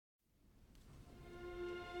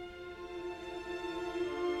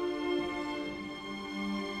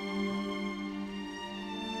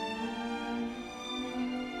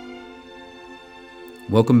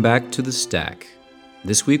Welcome back to The Stack.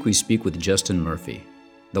 This week we speak with Justin Murphy.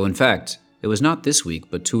 Though in fact, it was not this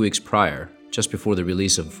week but 2 weeks prior, just before the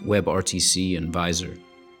release of WebRTC and Visor.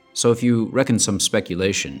 So if you reckon some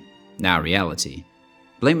speculation, now reality,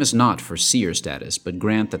 blame us not for seer status, but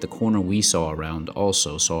grant that the corner we saw around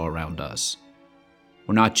also saw around us.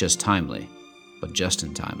 We're not just timely, but just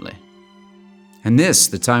in timely. And this,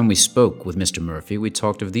 the time we spoke with Mr. Murphy, we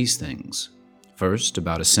talked of these things. First,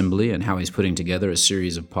 about Assembly and how he's putting together a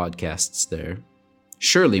series of podcasts there.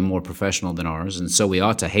 Surely more professional than ours, and so we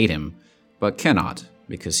ought to hate him, but cannot,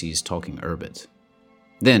 because he's talking Urbit.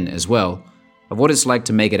 Then, as well, of what it's like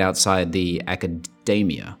to make it outside the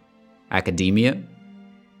academia. Academia?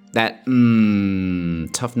 That,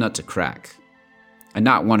 tough nut to crack. And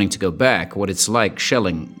not wanting to go back, what it's like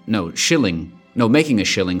making a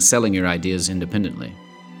shilling selling your ideas independently.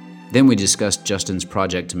 Then we discussed Justin's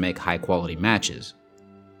project to make high-quality matches.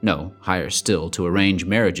 No, higher still, to arrange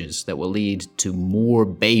marriages that will lead to more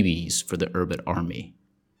babies for the Urbit army.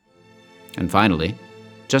 And finally,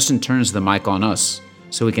 Justin turns the mic on us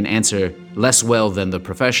so we can answer less well than the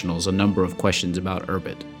professionals a number of questions about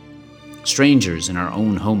Urbit. Strangers in our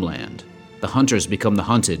own homeland. The hunters become the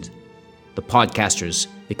hunted. The podcasters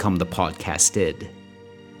become the podcasted.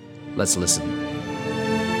 Let's listen.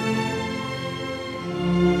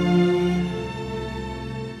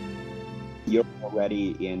 You're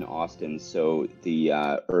already in Austin, so the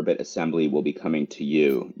Urbit assembly will be coming to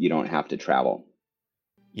you. You don't have to travel.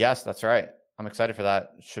 Yes, that's right. I'm excited for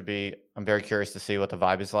that. I'm very curious to see what the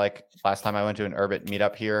vibe is like. Last time I went to an Urbit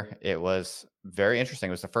meetup here, it was very interesting.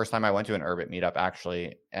 It was the first time I went to an Urbit meetup,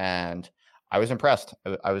 actually, and I was impressed.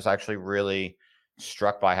 I was actually really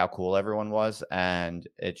struck by how cool everyone was, and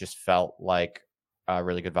it just felt like a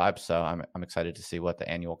really good vibe. So I'm excited to see what the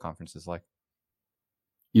annual conference is like.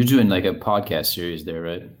 You're doing like a podcast series there,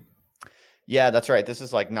 right? Yeah, that's right. This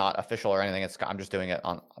is like not official or anything. I'm just doing it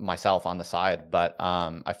on myself on the side. But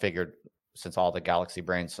I figured since all the galaxy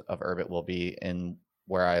brains of Urbit will be in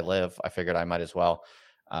where I live, I figured I might as well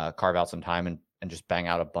carve out some time and just bang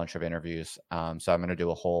out a bunch of interviews. So I'm going to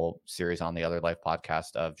do a whole series on the OtherLife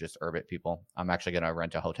podcast of just Urbit people. I'm actually going to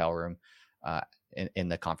rent a hotel room in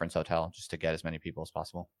the conference hotel just to get as many people as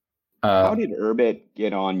possible. How did Urbit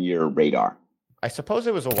get on your radar? I suppose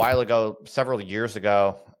it was a while ago, several years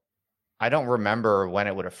ago. I don't remember when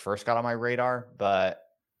it would have first got on my radar, but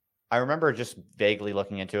I remember just vaguely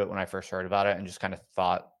looking into it when I first heard about it and just kind of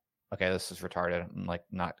thought, okay, this is retarded. I'm like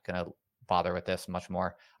not going to bother with this much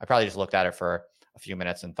more. I probably just looked at it for a few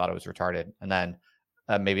minutes and thought it was retarded. And then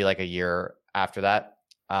maybe like a year after that,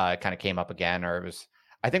 it kind of came up again,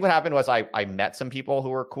 I think what happened was I met some people who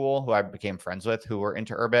were cool, who I became friends with, who were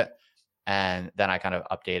into Urbit. And then I kind of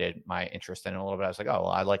updated my interest in it a little bit. I was like, oh,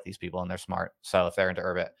 well, I like these people and they're smart. So if they're into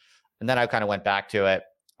Urbit. And then I kind of went back to it.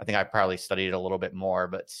 I think I probably studied it a little bit more,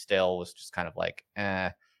 but still was just kind of like,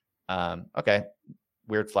 okay,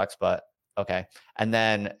 weird flex, but okay. And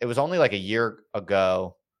then it was only like a year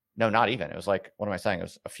ago. No, not even. It was like, what am I saying? It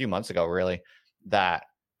was a few months ago, really, that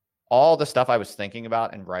all the stuff I was thinking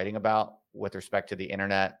about and writing about with respect to the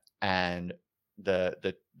internet and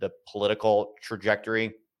the political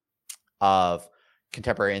trajectory of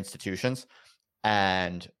contemporary institutions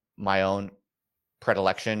and my own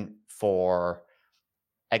predilection for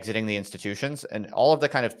exiting the institutions and all of the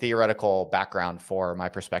kind of theoretical background for my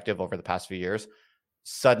perspective over the past few years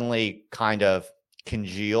suddenly kind of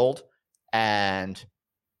congealed. And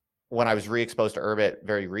when I was re-exposed to Urbit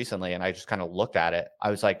very recently and I just kind of looked at it,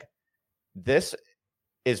 I was like, this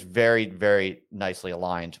is very, very nicely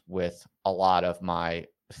aligned with a lot of my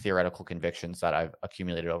theoretical convictions that I've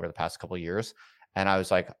accumulated over the past couple of years. And I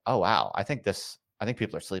was like, oh, wow, I think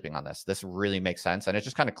people are sleeping on this. This really makes sense. And it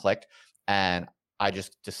just kind of clicked. And I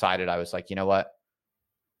just decided, I was like, you know what?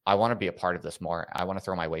 I want to be a part of this more. I want to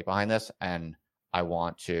throw my weight behind this. And I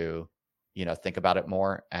want to, think about it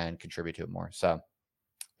more and contribute to it more. So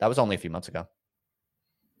that was only a few months ago.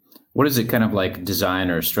 What is it kind of like design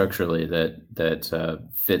or structurally that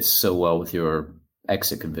fits so well with your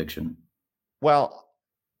exit conviction? Well,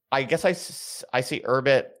 I guess I see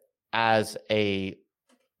Urbit as a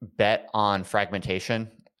bet on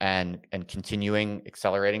fragmentation and continuing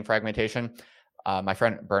accelerating fragmentation. My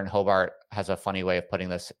friend Bernd Hobart has a funny way of putting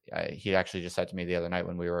this. He actually just said to me the other night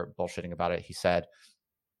when we were bullshitting about it, he said,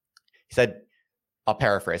 I'll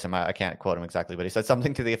paraphrase him. I can't quote him exactly, but he said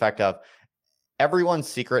something to the effect of, everyone's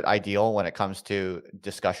secret ideal when it comes to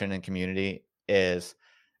discussion and community is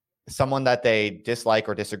someone that they dislike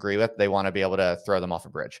or disagree with. They want to be able to throw them off a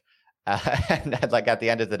bridge. And like at the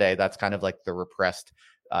end of the day, that's kind of like the repressed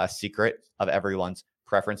secret of everyone's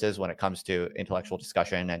preferences when it comes to intellectual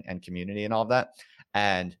discussion and community and all of that.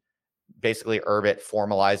 And basically Urbit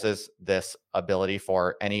formalizes this ability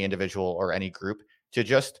for any individual or any group to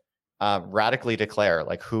just radically declare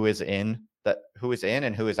like who is in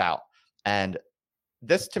and who is out. And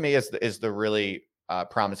this to me is the really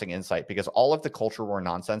promising insight, because all of the culture war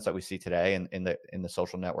nonsense that we see today in the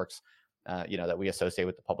social networks, that we associate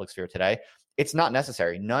with the public sphere today, it's not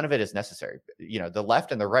necessary. None of it is necessary. The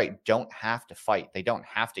left and the right don't have to fight. They don't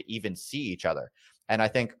have to even see each other. And I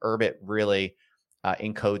think Urbit really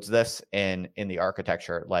encodes this in the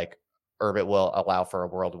architecture. Like Urbit will allow for a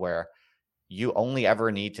world where you only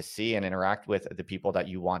ever need to see and interact with the people that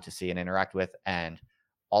you want to see and interact with, and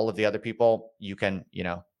all of the other people you can,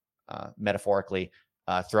 metaphorically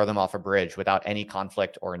throw them off a bridge without any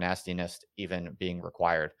conflict or nastiness even being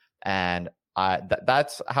required. And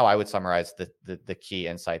that's how I would summarize the key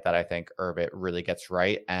insight that I think Urbit really gets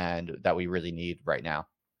right and that we really need right now.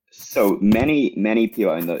 So many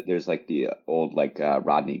people, and there's like the old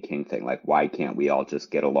Rodney King thing, like why can't we all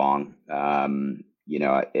just get along?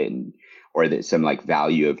 Or there's some like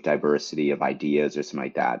value of diversity of ideas or something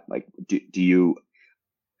like that. Like, do you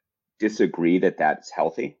disagree that that's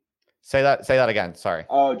healthy? Say that again. Sorry.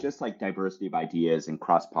 Oh, just like diversity of ideas and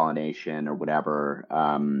cross-pollination or whatever,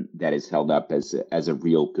 that is held up as a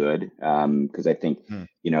real good. Because I think,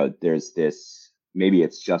 there's this, maybe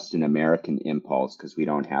it's just an American impulse because we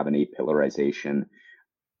don't have any pillarization,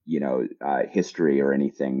 history or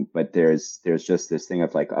anything. But there's just this thing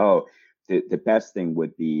of like, oh, the best thing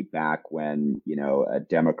would be back when, a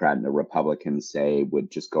Democrat and a Republican, say, would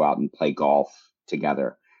just go out and play golf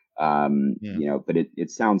together. But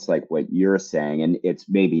it sounds like what you're saying, and it's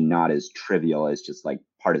maybe not as trivial as just like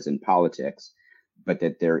partisan politics, but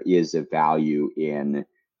that there is a value in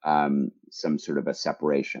some sort of a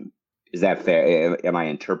separation. Is that fair? Am I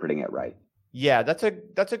interpreting it right? Yeah, that's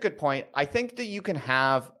a good point. I think that you can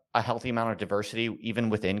have a healthy amount of diversity even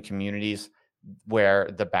within communities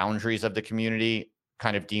where the boundaries of the community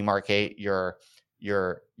kind of demarcate your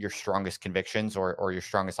strongest convictions or your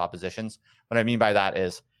strongest oppositions. What I mean by that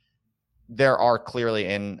is there are clearly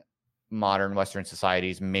in modern Western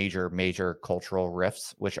societies major cultural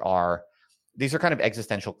rifts, these are kind of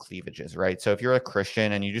existential cleavages, right? So if you're a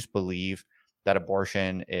Christian and you just believe that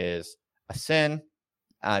abortion is a sin,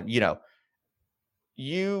 there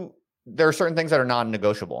are certain things that are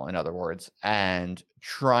non-negotiable, in other words, and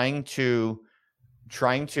trying to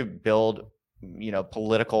build,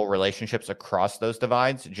 political relationships across those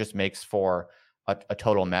divides just makes for a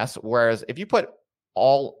total mess. Whereas if you put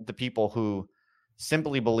all the people who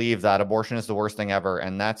simply believe that abortion is the worst thing ever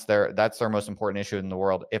and that's their most important issue in the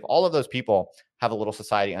world, if all of those people have a little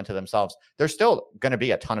society unto themselves, there's still going to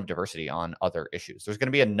be a ton of diversity on other issues. There's going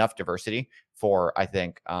to be enough diversity for, I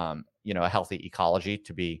think, a healthy ecology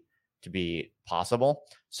to be possible.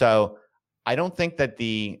 So I don't think that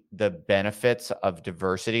the benefits of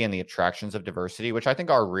diversity and the attractions of diversity, which I think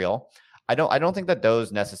are real, I don't think that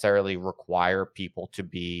those necessarily require people to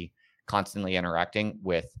be constantly interacting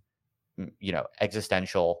with,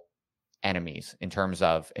 existential enemies in terms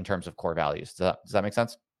of core values. Does that make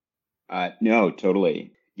sense? No,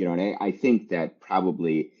 totally. And I think that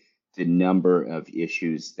probably the number of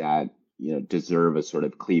issues that deserve a sort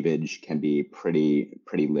of cleavage can be pretty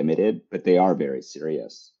limited, but they are very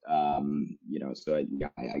serious. So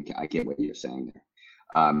I get what you're saying there,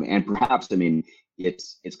 and perhaps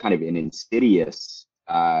it's kind of an insidious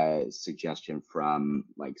suggestion from,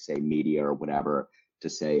 like, say, media or whatever, to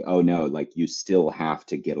say, oh no, like, you still have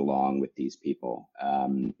to get along with these people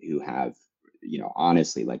who have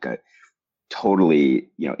honestly like a totally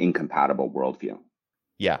incompatible worldview.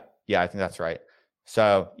 Yeah, I think that's right.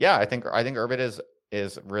 So yeah, I think Urbit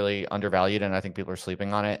is really undervalued, and I think people are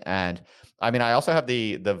sleeping on it. And I also have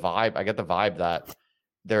the vibe. I get the vibe that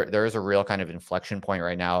there is a real kind of inflection point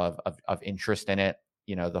right now of interest in it.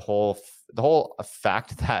 The whole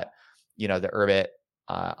fact that the Urbit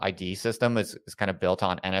ID system is kind of built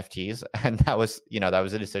on NFTs, and that was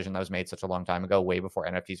a decision that was made such a long time ago, way before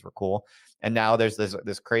NFTs were cool. And now there's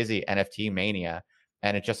this crazy NFT mania.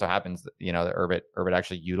 And it just so happens that, that Urbit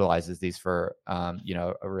actually utilizes these for, a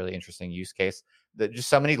really interesting use case. Just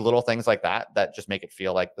so many little things like that just make it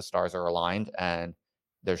feel like the stars are aligned. And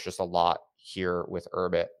there's just a lot here with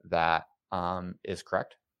Urbit that is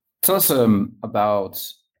correct. Tell us about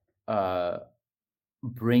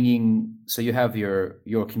bringing. So you have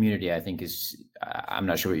your community, I think I'm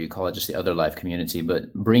not sure what you call it, just the OtherLife community,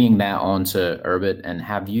 but bringing that onto Urbit. And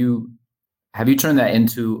have you turned that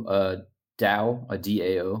into a DAO, a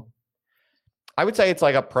DAO? I would say it's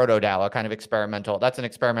like a proto DAO, a kind of experimental. That's an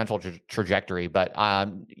experimental trajectory, but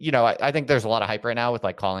I think there's a lot of hype right now with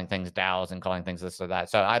like calling things DAOs and calling things this or that.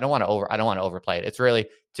 So I don't want to overplay it. It's really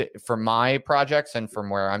for my projects and from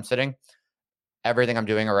where I'm sitting, everything I'm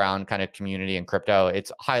doing around kind of community and crypto,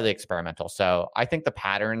 it's highly experimental. So I think the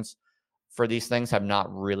patterns for these things have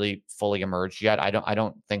not really fully emerged yet. I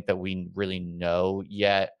don't think that we really know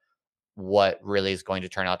yet what really is going to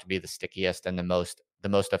turn out to be the stickiest and the most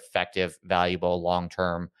effective, valuable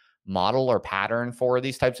long-term model or pattern for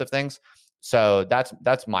these types of things. So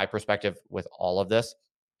that's my perspective with all of this.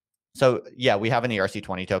 So yeah, we have an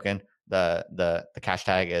ERC20 token. The cash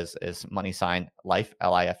tag is money sign life,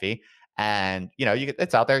 LIFE. And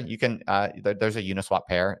it's out there. You can there's a Uniswap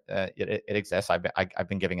pair. It exists. I've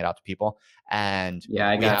been giving it out to people. And Yeah,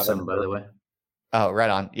 I got some, by the way. Oh, right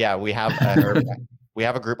on. Yeah, we have we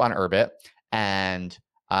have a group on Urbit, and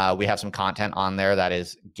we have some content on there that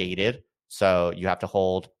is gated. So you have to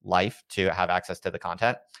hold life to have access to the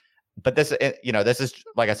content. But this is,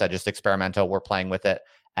 like I said, just experimental. We're playing with it,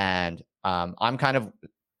 and I'm kind of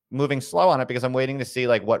moving slow on it because I'm waiting to see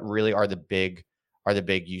like what really are the big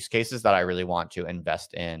use cases that I really want to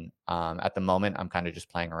invest in. At the moment, I'm kind of just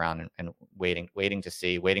playing around and waiting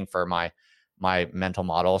for my mental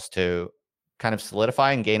models to kind of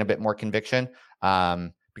solidify and gain a bit more conviction.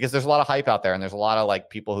 Because there's a lot of hype out there, and there's a lot of like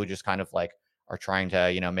people who just kind of like are trying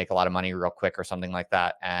to, make a lot of money real quick or something like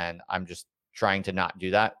that. And I'm just trying to not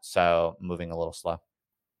do that. So moving a little slow.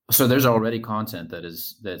 So there's already content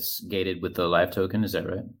that's gated with the live token. Is that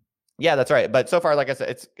right? Yeah, that's right. But so far, like I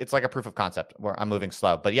said, it's like a proof of concept where I'm moving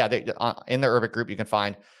slow. But yeah, in the Urbit group, you can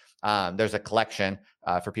find there's a collection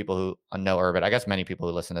for people who know Urbit. I guess many people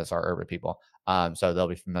who listen to this are Urbit people, so they'll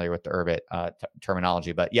be familiar with the Urbit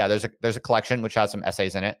terminology. But yeah, there's a collection which has some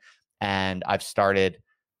essays in it, and I've started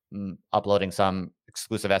uploading some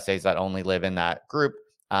exclusive essays that only live in that group.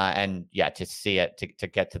 And yeah, to see it, to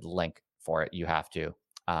get to the link for it, you have to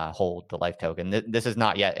hold the life token. This is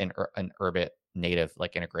not yet an Urbit native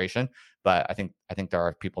like integration, but I think there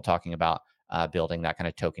are people talking about building that kind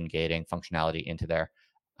of token gating functionality into there,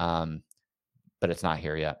 but it's not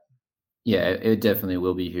here yet. Yeah, it definitely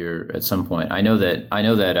will be here at some point. I know that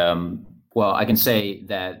well, I can say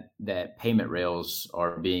that payment rails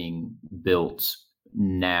are being built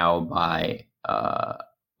now by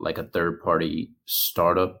like a third party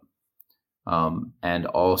startup, and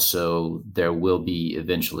also there will be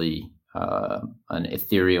eventually an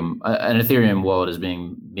Ethereum wallet is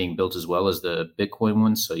being built as well as the Bitcoin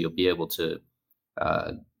one. So you'll be able to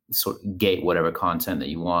sort of gate whatever content that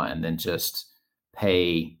you want, and then just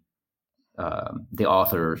pay the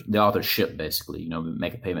authorship, basically.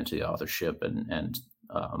 Make a payment to the authorship and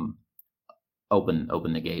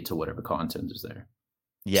open the gate to whatever content is there.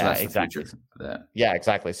 Yeah, so exactly. Yeah,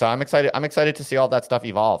 exactly. So I'm excited to see all that stuff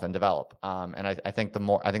evolve and develop. And I think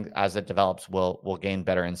as it develops, we'll gain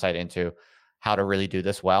better insight into how to really do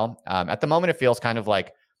this well. At the moment, it feels kind of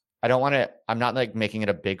like I'm not like making it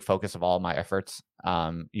a big focus of all my efforts.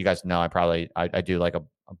 You guys know I do like a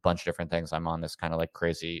bunch of different things. I'm on this kind of like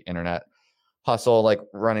crazy internet hustle, like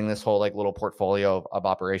running this whole like little portfolio of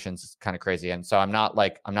operations. Is kind of crazy. And so I'm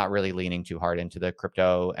not really leaning too hard into the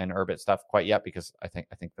crypto and Urbit stuff quite yet, because I think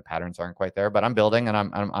the patterns aren't quite there, but I'm building, and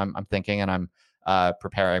I'm thinking, and I'm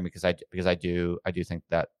preparing, because I do think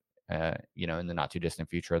that in the not too distant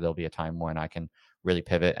future, there'll be a time when I can really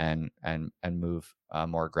pivot and move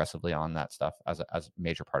more aggressively on that stuff as a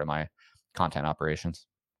major part of my content operations.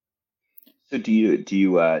 So do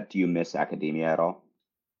you miss academia at all?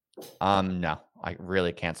 No, I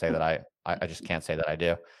really can't say that I just can't say that I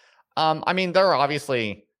do. I mean, there are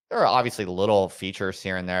obviously little features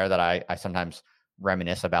here and there that I sometimes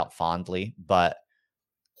reminisce about fondly, but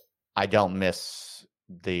I don't miss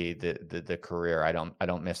the career. I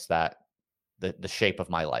don't miss that the shape of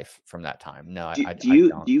my life from that time. No, I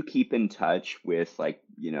don't. Do you keep in touch with like,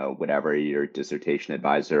 whatever your dissertation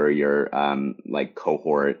advisor, your like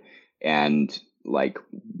cohort, and like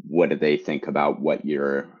what do they think about what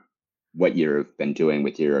you've been doing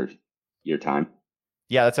with your time?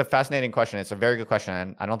 Yeah, that's a fascinating question. It's a very good question.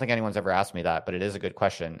 And I don't think anyone's ever asked me that, but it is a good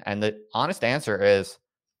question. And the honest answer is,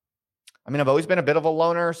 I mean, I've always been a bit of a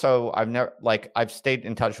loner, so I've stayed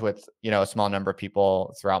in touch with, a small number of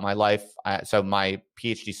people throughout my life. So my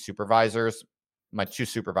PhD supervisors, my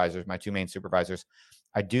two main supervisors,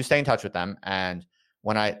 I do stay in touch with them. And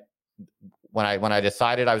when I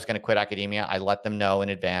decided I was going to quit academia, I let them know in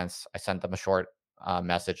advance. I sent them a short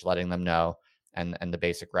message letting them know, and the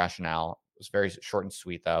basic rationale. It was very short and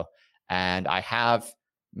sweet, though. And I have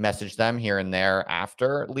messaged them here and there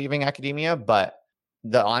after leaving academia, but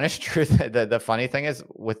The honest truth, the funny thing is,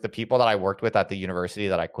 with the people that I worked with at the university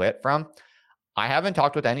that I quit from, I haven't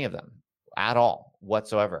talked with any of them at all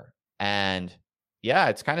whatsoever. And yeah,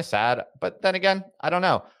 it's kind of sad. But then again, I don't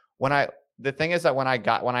know. The thing is that when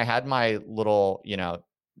I had my little,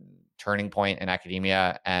 turning point in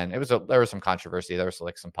academia, and there was some controversy. There was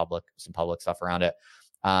like some public stuff around it.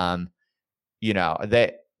 Um,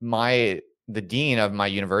 the dean of my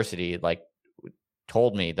university like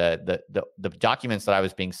told me that the documents that I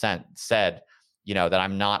was being sent said, that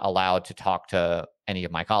I'm not allowed to talk to any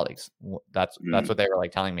of my colleagues. That's what they were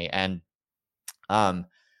like telling me. And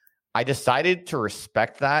I decided to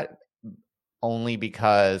respect that only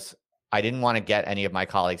because I didn't want to get any of my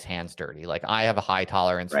colleagues' hands dirty. Like, I have a high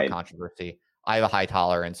tolerance for controversy. I have a high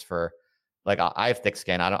tolerance for, like, I have thick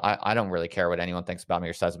skin. I don't really care what anyone thinks about me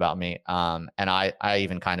or says about me. And I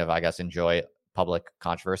even kind of, I guess, enjoy public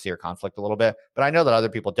controversy or conflict a little bit, but I know that other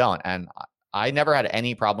people don't. And I never had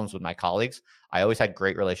any problems with my colleagues. I always had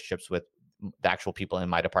great relationships with the actual people in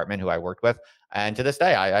my department who I worked with. And to this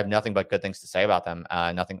day, I have nothing but good things to say about them.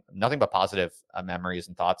 Nothing but positive memories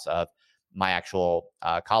and thoughts of my actual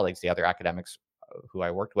colleagues, the other academics who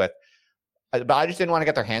I worked with. But I just didn't want to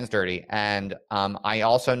get their hands dirty. And I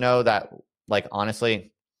also know that, like,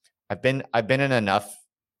 honestly, I've been in enough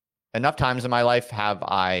times in my life have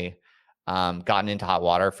I gotten into hot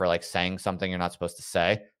water for like saying something you're not supposed to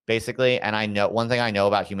say, basically. And I know one thing I know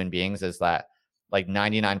about human beings is that like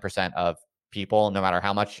 99% of people, no matter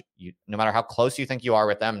how close you think you are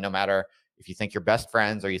with them, no matter if you think you're best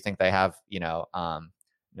friends or you think they have,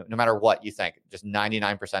 no matter what you think, just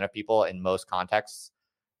 99% of people in most contexts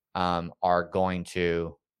are going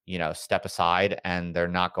to, step aside, and they're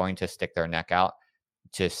not going to stick their neck out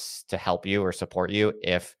to help you or support you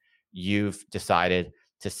if you've decided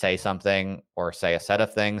to say something or say a set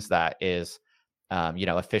of things that is,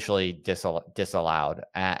 officially disallowed.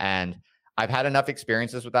 And I've had enough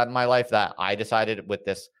experiences with that in my life that I decided with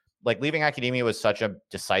this, like, leaving academia was such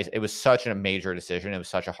a major decision. It was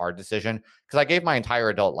such a hard decision because I gave my entire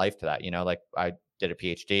adult life to that. Like, I did a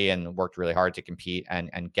PhD and worked really hard to compete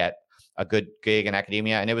and get a good gig in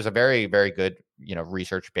academia. And it was a very, very good,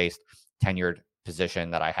 research-based tenured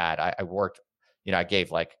position that I had. I worked, I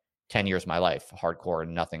gave like 10 years of my life hardcore,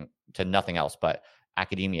 nothing else but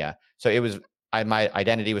academia. So it was, my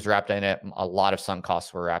identity was wrapped in it. A lot of sunk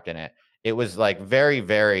costs were wrapped in it. It was like very,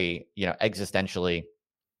 very, existentially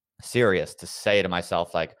serious to say to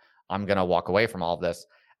myself, like, I'm going to walk away from all of this.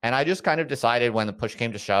 And I just kind of decided when the push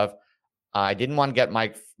came to shove, I didn't want to get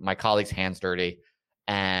my colleagues' hands dirty.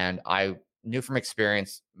 And I knew from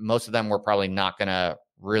experience, most of them were probably not going to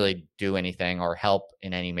really do anything or help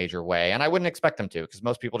in any major way. And I wouldn't expect them to, because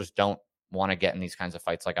most people just don't want to get in these kinds of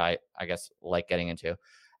fights like I guess like getting into.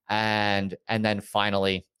 And then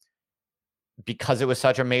finally, because it was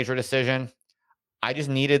such a major decision, I just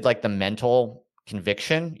needed like the mental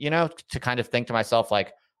conviction, to kind of think to myself,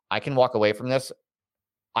 like, I can walk away from this.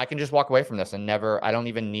 I can just walk away from this and I don't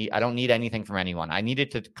need anything from anyone. I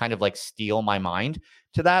needed to kind of like steel my mind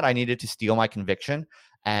to that. I needed to steel my conviction.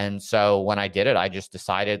 And so when I did it, I just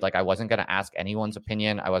decided, like, I wasn't going to ask anyone's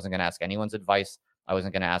opinion. I wasn't going to ask anyone's advice. I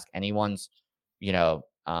wasn't going to ask anyone's,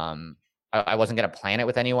 I wasn't going to plan it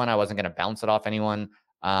with anyone. I wasn't going to bounce it off anyone.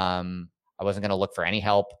 I wasn't going to look for any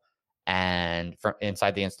help and from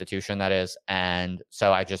inside the institution, that is. And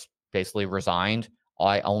so I just basically resigned.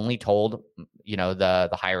 I only told, the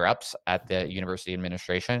higher ups at the university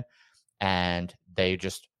administration, and they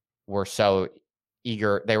just were so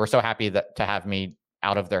eager. They were so happy to have me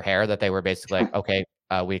out of their hair that they were basically like, okay,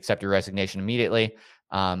 we accept your resignation immediately.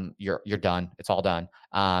 You're done. It's all done.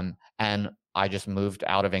 And I just moved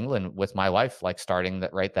out of England with my wife, like, starting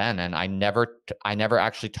that right then. And I never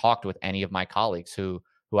actually talked with any of my colleagues who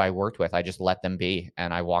I worked with. I just let them be,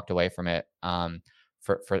 and I walked away from it.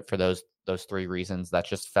 For those three reasons that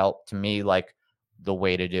just felt to me like the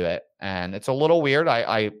way to do it. And it's a little weird.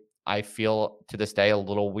 I feel to this day a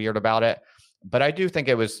little weird about it, but I do think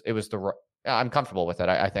it was I'm comfortable with it.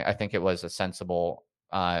 I think it was a sensible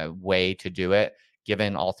way to do it,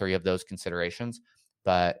 given all three of those considerations.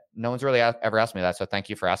 But no one's really ever asked me that. So thank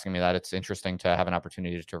you for asking me that. It's interesting to have an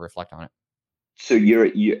opportunity to reflect on it. So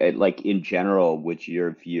you like, in general, would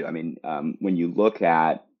your view, I mean, when you look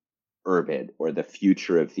at Urbit or the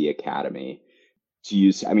future of the academy,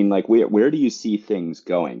 I mean, like, where do you see things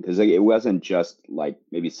going? Because, like, it wasn't just like,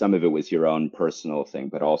 maybe some of it was your own personal thing,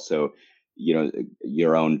 but also,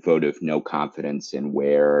 your own vote of no confidence in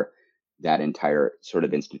where that entire sort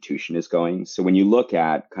of institution is going. So when you look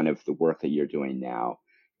at kind of the work that you're doing now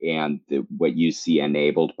and what you see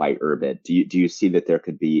enabled by Urbit, do you see that there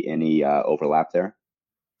could be any overlap there?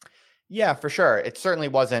 Yeah, for sure. It certainly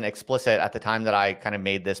wasn't explicit at the time that I kind of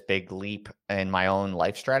made this big leap in my own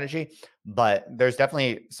life strategy, but there's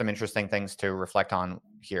definitely some interesting things to reflect on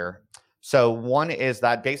here. So one is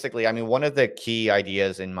that basically, I mean, one of the key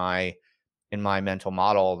ideas in my mental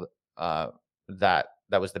model that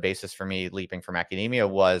was the basis for me leaping from academia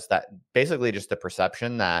was that basically just the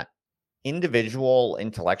perception that individual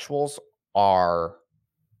intellectuals are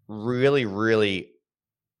really, really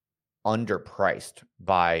underpriced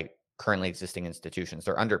by currently existing institutions.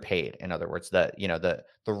 They're underpaid. In other words, the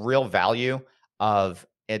real value of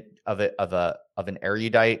an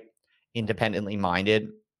erudite, independently minded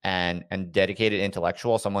and dedicated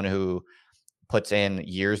intellectual, someone who puts in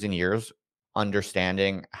years and years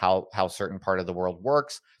understanding how certain part of the world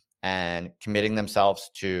works and committing themselves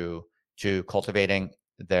to cultivating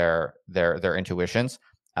their intuitions,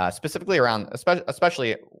 specifically around,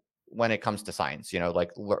 especially when it comes to science.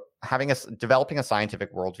 Like developing a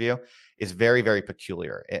scientific worldview is very, very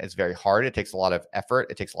peculiar. It's very hard. It takes a lot of effort.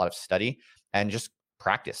 It takes a lot of study and just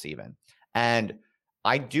practice even. And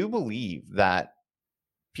I do believe that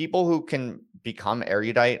people who can become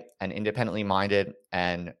erudite and independently minded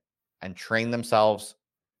and train themselves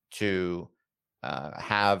to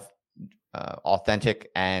have authentic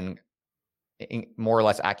and more or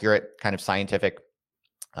less accurate kind of scientific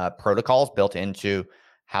protocols built into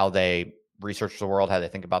how they research the world, how they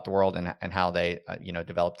think about the world, and how they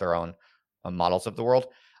develop their own models of the world.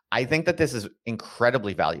 I think that this is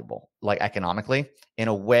incredibly valuable, like economically, in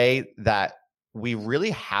a way that we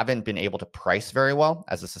really haven't been able to price very well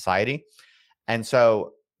as a society. And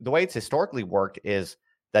so the way it's historically worked is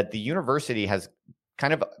that the university has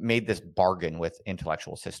kind of made this bargain with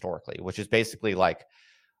intellectuals historically, which is basically like,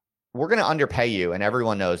 we're going to underpay you, and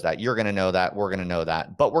everyone knows that. You're going to know that. We're going to know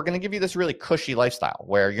that. But we're going to give you this really cushy lifestyle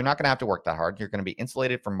where you're not going to have to work that hard. You're going to be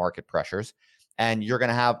insulated from market pressures, and you're going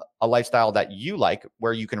to have a lifestyle that you like,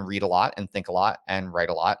 where you can read a lot and think a lot and write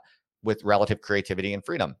a lot with relative creativity and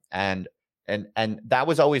freedom. And that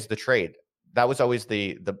was always the trade. That was always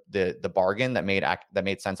the bargain that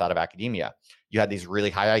made sense out of academia. You had these really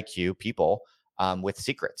high IQ people with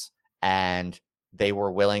secrets, and they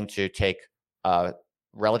were willing to take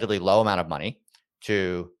relatively low amount of money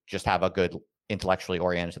to just have a good intellectually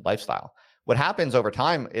oriented lifestyle. What happens over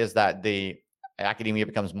time is that the academia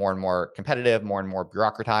becomes more and more competitive, more and more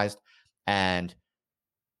bureaucratized. And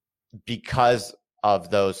because of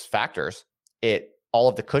those factors, all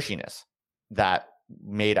of the cushiness that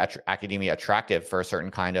made academia attractive for a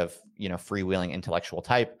certain kind of, freewheeling intellectual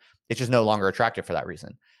type, it's just no longer attractive for that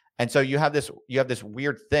reason. And so you have this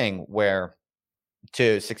weird thing where,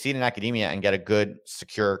 to succeed in academia and get a good,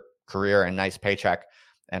 secure career and nice paycheck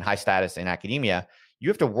and high status in academia, you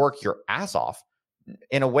have to work your ass off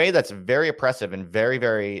in a way that's very oppressive and very,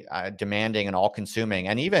 very demanding and all-consuming,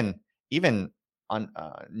 and even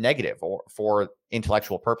negative for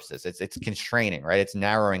intellectual purposes. It's constraining, right? It's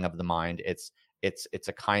narrowing of the mind. It's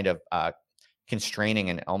a kind of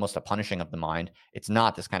constraining and almost a punishing of the mind. It's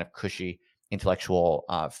not this kind of cushy intellectual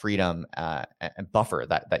freedom and buffer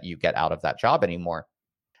that you get out of that job anymore.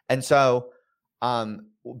 And so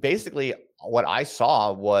basically what I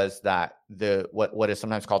saw was that what is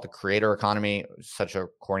sometimes called the creator economy, such a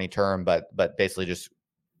corny term, but basically just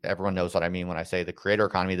everyone knows what I mean when I say the creator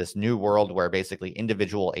economy, this new world where basically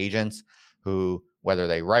individual agents who, whether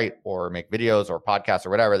they write or make videos or podcasts or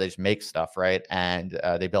whatever, they just make stuff, right? And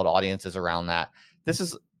they build audiences around that. This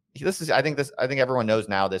is I think everyone knows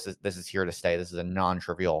now this is here to stay. This is a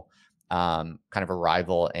non-trivial kind of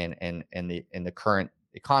arrival in the current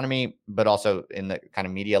economy, but also in the kind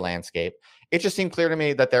of media landscape. It just seemed clear to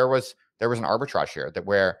me that there was an arbitrage here, that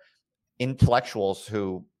where intellectuals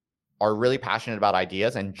who are really passionate about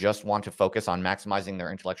ideas and just want to focus on maximizing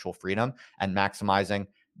their intellectual freedom and maximizing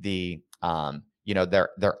the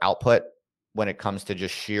their output when it comes to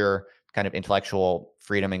just sheer kind of intellectual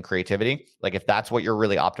freedom and creativity. Like, if that's what you're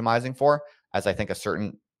really optimizing for, as I think a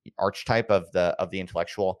certain archetype of the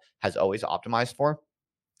intellectual has always optimized for,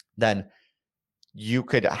 then you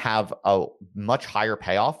could have a much higher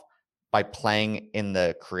payoff by playing in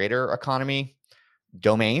the creator economy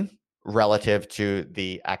domain relative to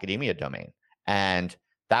the academia domain. And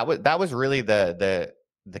that was really the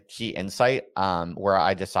key insight, where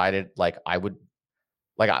I decided, like,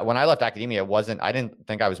 when I left academia, I didn't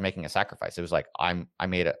think I was making a sacrifice. It was like, I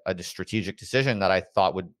made a strategic decision that I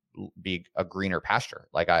thought would be a greener pasture.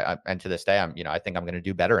 Like, and to this day, I think I'm going to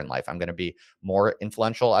do better in life. I'm going to be more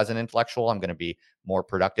influential as an intellectual. I'm going to be more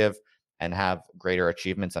productive and have greater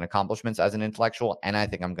achievements and accomplishments as an intellectual. And I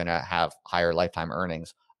think I'm going to have higher lifetime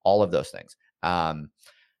earnings, all of those things,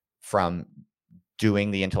 from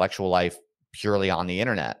doing the intellectual life purely on the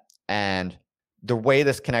internet. And the way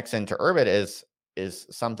this connects into Urbit is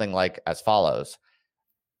something like as follows.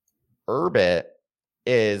 Urbit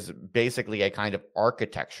is basically a kind of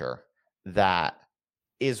architecture that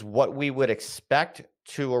is what we would expect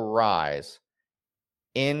to arise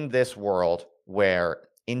in this world where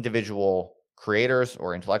individual creators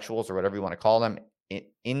or intellectuals or whatever you want to call them,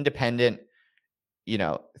 independent,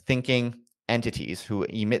 thinking entities who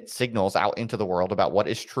emit signals out into the world about what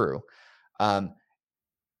is true.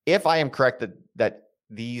 If I am correct that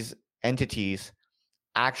these entities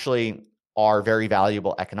actually are very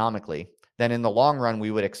valuable economically, then in the long run,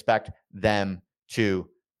 we would expect them to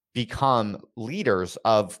become leaders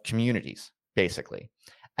of communities, basically.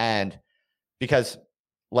 And because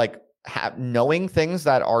knowing things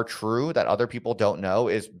that are true that other people don't know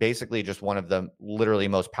is basically just one of the literally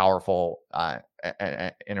most powerful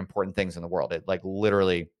and important things in the world. It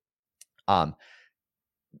literally, that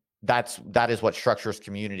is what structures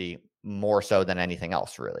community more so than anything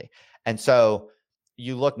else, really. And so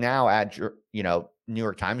you look now at New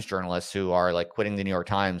York Times journalists who are quitting the New York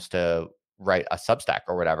Times to write a Substack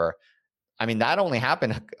or whatever. I mean, that only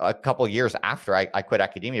happened a couple of years after I quit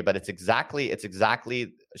academia, but it's exactly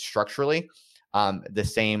structurally the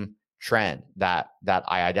same trend that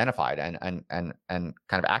I identified and kind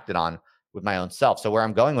of acted on with my own self. So where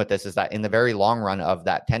I'm going with this is that in the very long run of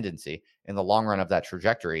that tendency, in the long run of that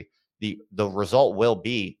trajectory, the result will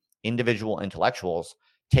be individual intellectuals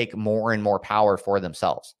take more and more power for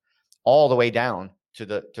themselves, all the way down to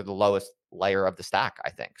the lowest layer of the stack, I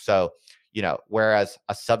think. So, whereas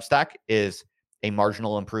a Substack is a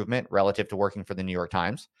marginal improvement relative to working for the New York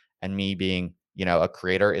Times, and me being, a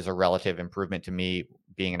creator is a relative improvement to me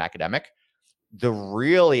being an academic. The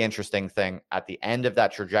really interesting thing at the end of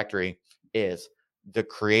that trajectory is the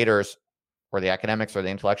creators or the academics or the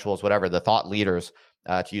intellectuals, whatever, the thought leaders,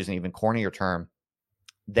 to use an even cornier term,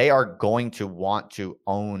 they are going to want to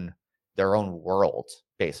own their own worlds,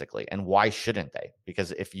 basically. And why shouldn't they?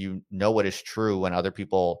 Because if you know what is true when other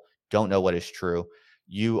people don't know what is true,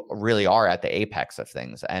 you really are at the apex of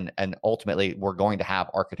things. And ultimately, we're going to have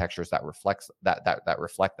architectures that reflect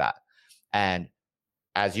that. And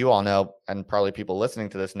as you all know, and probably people listening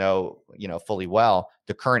to this know, fully well,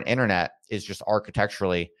 the current internet is just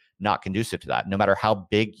architecturally not conducive to that. No matter how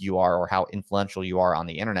big you are or how influential you are on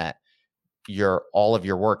the internet, all of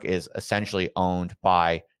your work is essentially owned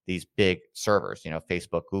by these big servers,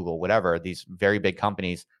 Facebook, Google, whatever, these very big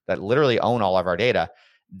companies that literally own all of our data.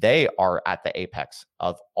 They are at the apex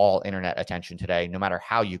of all internet attention today, no matter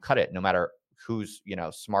how you cut it, no matter who's,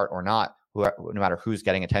 smart or not, no matter who's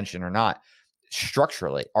getting attention or not.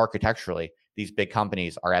 Structurally, architecturally, these big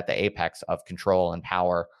companies are at the apex of control and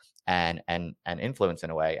power and influence in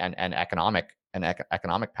a way, and economic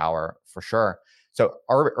power for sure. So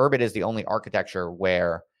Urbit is the only architecture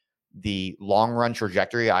where the long run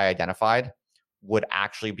trajectory I identified would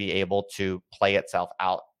actually be able to play itself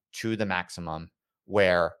out to the maximum,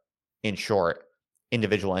 where, in short,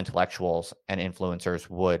 individual intellectuals and influencers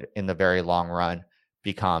would, in the very long run,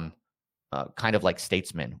 become kind of like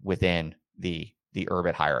statesmen within the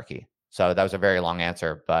Urbit hierarchy. So that was a very long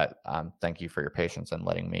answer, but thank you for your patience and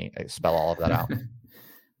letting me spell all of that out.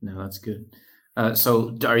 No, that's good.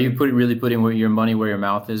 So are you really putting your money where your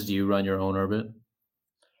mouth is? Do you run your own Urbit?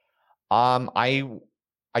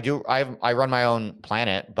 I do. I run my own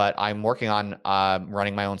planet, but I'm working on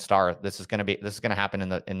running my own star. This is going to happen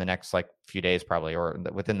in the next few days, probably, or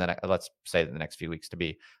within let's say the next few weeks, to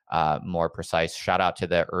be more precise. Shout out to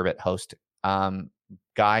the Urbit host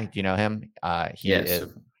guy. Do you know him? Yes.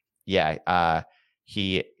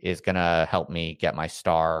 He is going to help me get my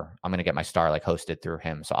star. I'm going to get my star hosted through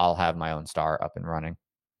him. So I'll have my own star up and running.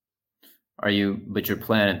 But your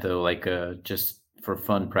planet though, just for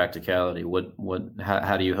fun practicality,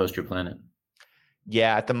 how do you host your planet?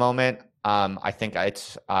 Yeah, at the moment, I think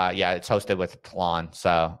it's hosted with Tlon.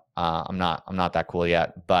 So I'm not that cool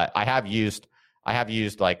yet, but I have used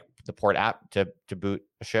the port app to boot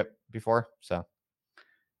a ship before. So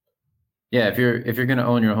yeah, if you're gonna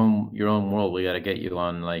own your own world, we got to get you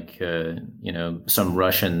on some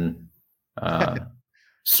Russian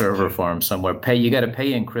server farm somewhere. You got to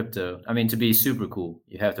pay in crypto. I mean, to be super cool,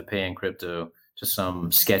 you have to pay in crypto to some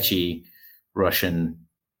sketchy Russian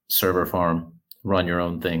server farm. Run your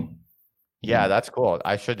own thing. Yeah, that's cool.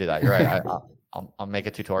 I should do that. You're right. I'll make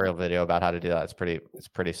a tutorial video about how to do that. It's pretty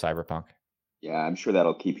cyberpunk. Yeah, I'm sure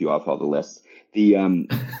that'll keep you off all the lists. The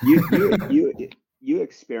you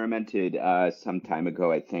experimented some time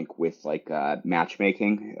ago, I think, with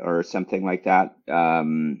matchmaking or something like that.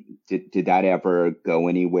 Did that ever go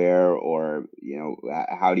anywhere, or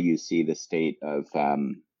how do you see the state of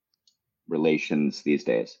relations these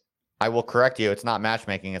days? I will correct you. It's not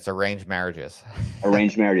matchmaking. It's arranged marriages.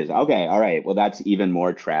 Arranged marriages. Okay, all right. Well, that's even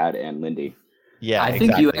more trad and Lindy. Yeah, I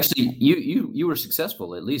think you exactly. actually you were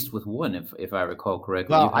successful at least with one, if I recall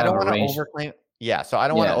correctly. Well, You I have don't want to arranged. overclaim. Yeah, so I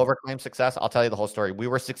don't want to Yeah. overclaim success. I'll tell you the whole story. We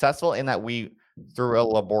were successful in that we, through a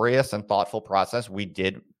laborious and thoughtful process, we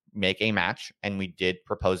did make a match and we did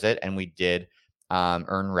propose it and we did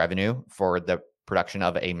earn revenue for the production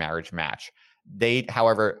of a marriage match. They,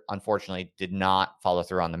 however, unfortunately, did not follow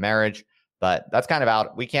through on the marriage, but that's kind of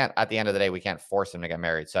out. We can't, at the end of the day, we can't force them to get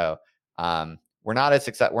married. So we're not as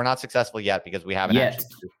success. We're not successful yet because we haven't Yet.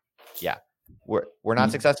 actually. Yeah, we're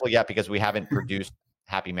not successful yet because we haven't produced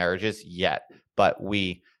happy marriages yet, but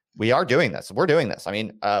we are doing this. We're doing this. I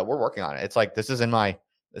mean, we're working on it. It's like this is in my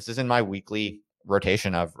weekly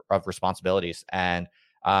rotation of responsibilities, and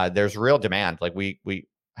there's real demand. Like we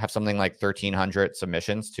have something like 1,300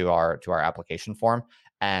 submissions to our application form,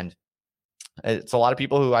 and it's a lot of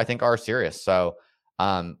people who I think are serious. So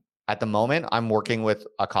at the moment, I'm working with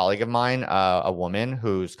a colleague of mine, a woman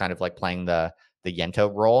who's kind of like playing the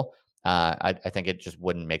Yento role. I think it just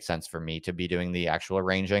wouldn't make sense for me to be doing the actual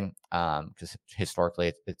arranging because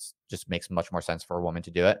historically it's just makes much more sense for a woman to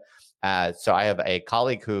do it. So I have a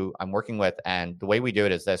colleague who I'm working with, and the way we do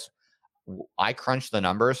it is this. I crunch the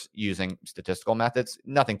numbers using statistical methods,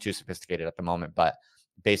 nothing too sophisticated at the moment, but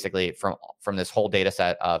basically from this whole data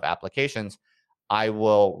set of applications, I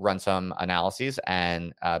will run some analyses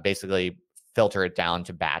and basically filter it down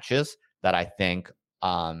to batches that I think,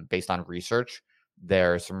 based on research,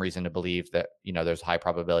 there's some reason to believe that there's a high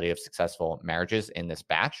probability of successful marriages in this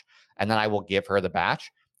batch, and then I will give her the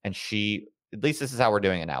batch, and she. At least this is how we're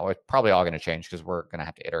doing it now. It's probably all going to change because we're going to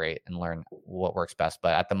have to iterate and learn what works best.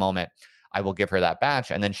 But at the moment, I will give her that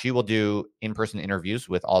batch, and then she will do in-person interviews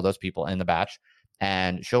with all those people in the batch,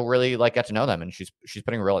 and she'll really like get to know them. And she's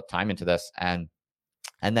putting real time into this, and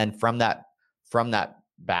then from that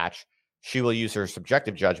batch, she will use her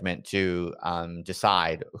subjective judgment to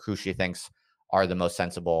decide who she thinks are the most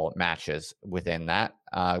sensible matches within that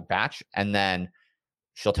batch, and then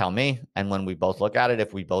she'll tell me. And when we both look at it,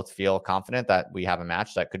 if we both feel confident that we have a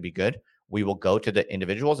match that could be good, we will go to the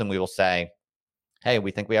individuals and we will say, hey,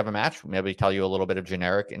 we think we have a match. Maybe tell you a little bit of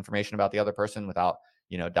generic information about the other person without,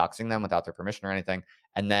 doxing them without their permission or anything.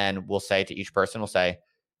 And then we'll say to each person, we'll say,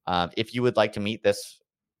 if you would like to meet this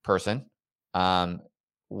person,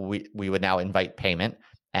 we would now invite payment.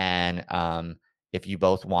 And if you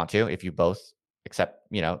both want to, if you both accept,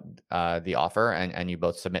 the offer and you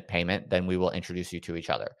both submit payment, then we will introduce you to each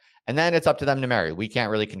other. And then it's up to them to marry. We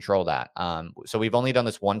can't really control that. So we've only done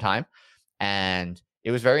this one time, and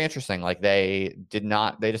it was very interesting. Like they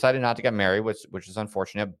decided not to get married, which is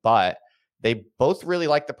unfortunate, but they both really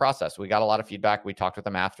liked the process. We got a lot of feedback. We talked with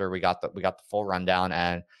them after we got the full rundown,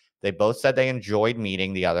 and they both said they enjoyed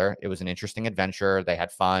meeting the other. It was an interesting adventure. They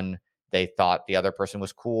had fun. They thought the other person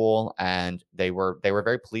was cool, and they were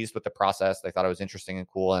very pleased with the process. They thought it was interesting and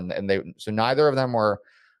cool, and so neither of them were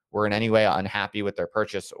in any way unhappy with their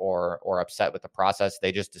purchase or upset with the process.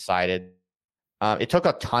 They just decided. It took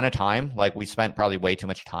a ton of time. Like we spent probably way too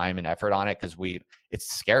much time and effort on it because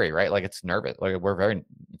it's scary, right? Like it's nervous. Like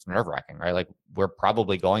it's nerve wracking, right? Like we're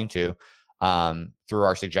probably going to, through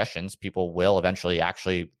our suggestions, people will eventually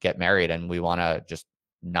actually get married, and we want to just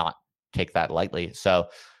not take that lightly. So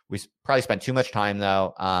we probably spent too much time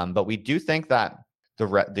though. But we do think that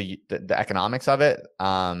the economics of it,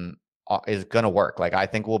 is going to work. Like I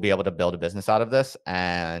think we'll be able to build a business out of this,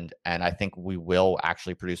 and I think we will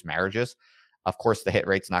actually produce marriages. Of course, the hit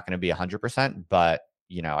rate's not going to be 100%, but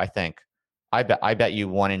I bet you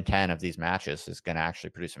 1 in 10 of these matches is going to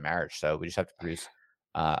actually produce a marriage. So we just have to produce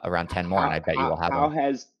around 10 more, and I bet you will have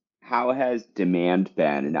them. How has demand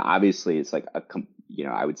been? And obviously, it's like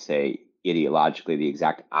I would say ideologically the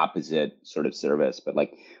exact opposite sort of service. But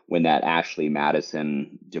like when that Ashley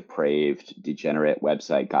Madison depraved, degenerate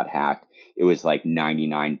website got hacked, it was like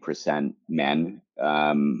 99% men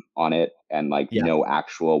on it, and like no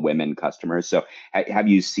actual women customers. So have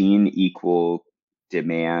you seen equal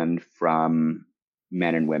demand from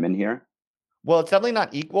men and women here? Well, it's definitely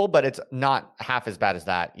not equal, but it's not half as bad as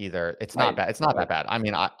that either. It's not Right. bad. It's not that bad. I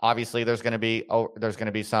mean, obviously there's going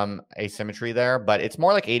to be some asymmetry there, but it's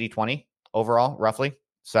more like 80-20 overall, roughly.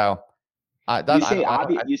 So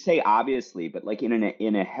you say obviously, but like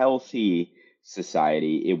in a healthy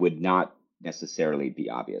society, it would not necessarily be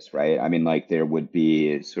obvious, right? I mean, like there would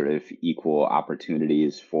be sort of equal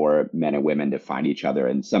opportunities for men and women to find each other,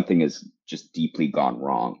 and something has just deeply gone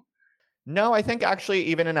wrong. No, I think actually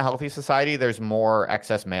even in a healthy society, there's more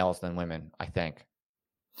excess males than women, I think.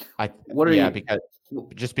 Because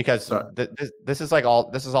Sorry. this is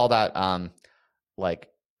all that like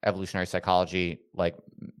evolutionary psychology, like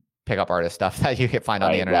pickup artist stuff that you can find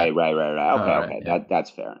on the Right, internet. right. Okay, All right, okay. yeah. That's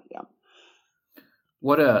fair. Yeah.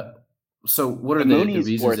 What so what are The the Moonies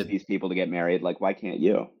reasons force that these people to get married. Like, why can't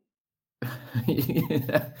you?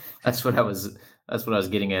 that's what I was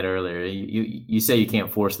getting at earlier. You say you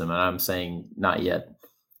can't force them, and I'm saying not yet.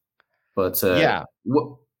 But Yeah.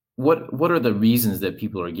 what are the reasons that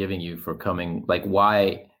people are giving you for coming? Like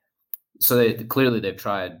why? So clearly they've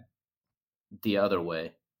tried the other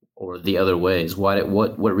way or the other ways.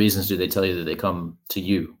 What reasons do they tell you that they come to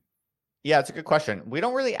you? Yeah, it's a good question. We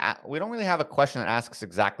don't really have a question that asks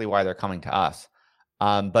exactly why they're coming to us.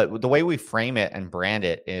 But the way we frame it and brand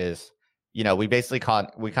it is, we basically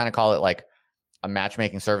kind of call it like a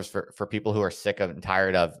matchmaking service for people who are sick of and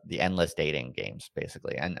tired of the endless dating games,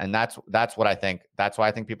 basically. And that's what I think. That's why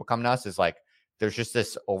I think people come to us, is like there's just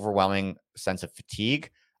this overwhelming sense of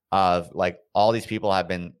fatigue of like all these people have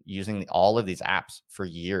been using all of these apps for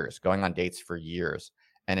years, going on dates for years,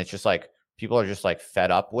 and it's just like people are just like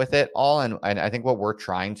fed up with it all. And I think what we're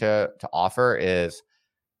trying to offer is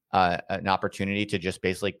an opportunity to just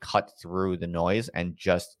basically cut through the noise and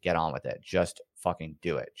just get on with it. Just fucking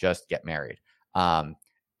do it. Just get married. And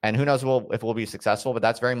who knows if we'll be successful, but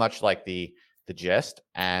that's very much like the gist.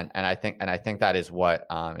 And I think that is what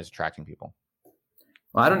is attracting people.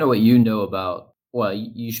 Well, I don't know what you know about. Well,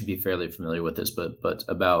 you should be fairly familiar with this, but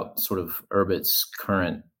about sort of Urbit's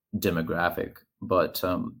current demographic. But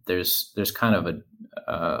there's kind of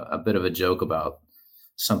a bit of a joke about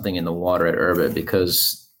something in the water at Urbit,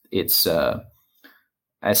 because it's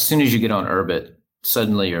as soon as you get on Urbit,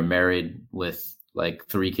 suddenly you're married with like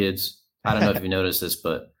 3 kids. I don't know if you noticed this,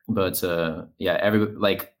 but yeah, everybody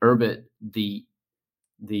like Urbit, the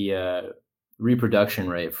reproduction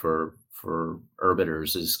rate for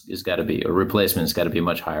Urbiters is got to be, or replacement has got to be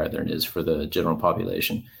much higher than it is for the general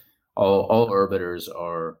population. All Urbiters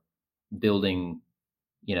are building,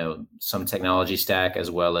 some technology stack as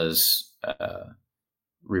well as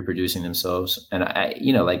reproducing themselves. And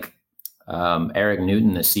Eric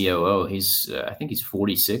Newton, the COO, I think he's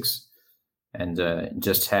 46 and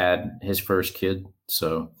just had his first kid.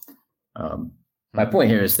 So my point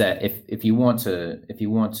here is that if you want to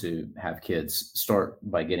have kids, start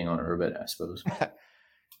by getting on Urbit, I suppose.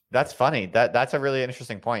 That's funny. That's a really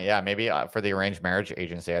interesting point. Yeah, maybe for the arranged marriage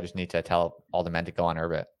agency, I just need to tell all the men to go on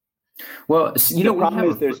Urbit. Well, the problem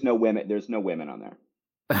is there's no women. There's no women on there.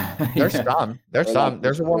 There's some. There's some.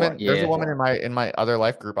 There's a woman. Yeah. There's a woman in my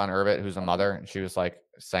OtherLife group on Urbit who's a mother, and she was like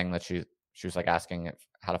saying that she was like asking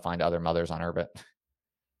how to find other mothers on Urbit.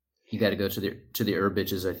 You got to go to the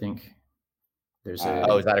Urbitches, I think. There's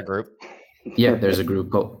is that a group? Yeah, there is a group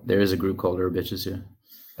called Urbitches. Yeah,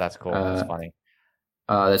 that's cool. That's funny.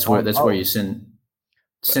 That's where you send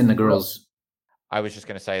the girls. I was just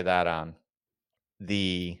gonna say that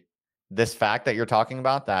this fact that you're talking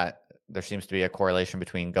about, that there seems to be a correlation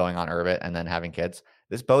between going on Urbit and then having kids.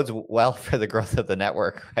 This bodes well for the growth of the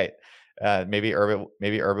network, right? Maybe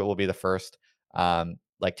Urbit will be the first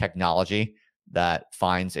like technology that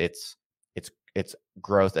finds its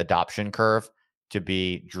growth adoption curve to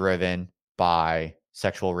be driven by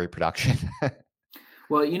sexual reproduction.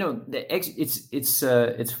 Well,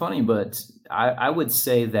 it's funny, but I would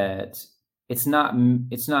say that it's not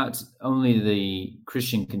only the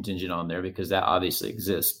Christian contingent on there, because that obviously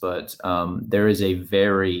exists, but there is a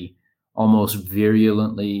very almost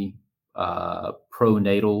virulently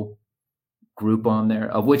pronatal group on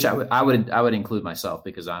there, of which I would include myself,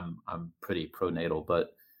 because I'm pretty pronatal.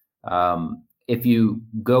 But if you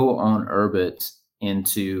go on Urbit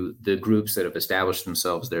into the groups that have established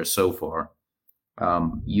themselves there so far,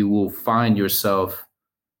 you'll find yourself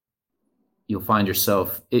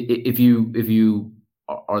if you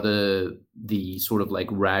are the sort of like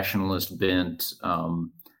rationalist bent,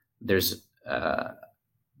 there's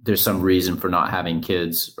some reason for not having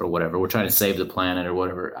kids or whatever. We're trying to save the planet or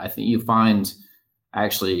whatever. I think you find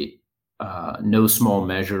actually no small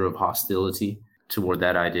measure of hostility toward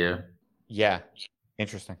that idea. Yeah.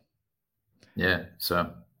 Interesting. Yeah.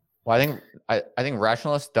 So, well, I think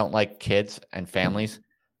rationalists don't like kids and families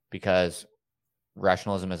because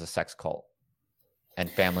rationalism is a sex cult,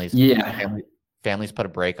 and families put a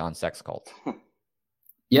break on sex cults.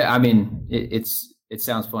 Yeah. I mean, it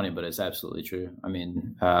sounds funny, but it's absolutely true. I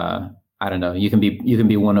mean, I don't know. You can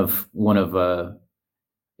be one of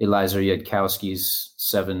Eliza Yudkowsky's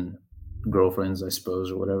 7 girlfriends, I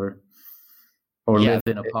suppose, or whatever. Or live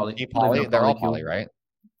in a poly. They're all poly, right?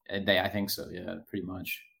 I think so. Yeah, pretty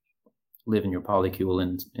much. Live in your polycule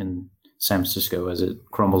in San Francisco as it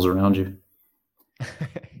crumbles around you.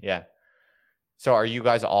 Yeah. So are you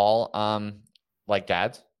guys all like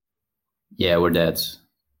dads? Yeah, we're dads.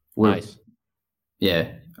 Nice.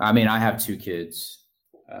 Yeah. I mean, I have two kids.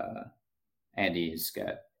 Andy's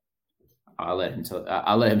got. I'll let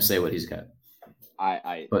him say what he's got.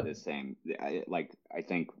 I But the same. I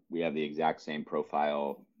think we have the exact same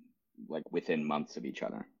profile, like within months of each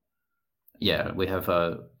other. yeah, we have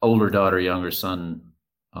a older daughter, younger son.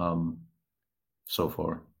 So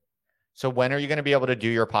far. So when are you going to be able to do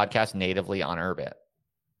your podcast natively on Urbit?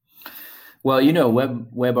 Well,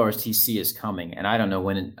 WebRTC is coming, and I don't know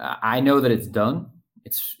when. I know that it's done.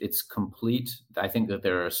 It's complete. I think that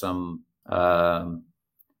there are some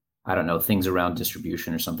I don't know, things around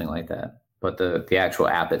distribution or something like that. But the actual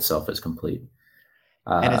app itself is complete.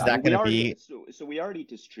 And is I that mean, we going to already be we already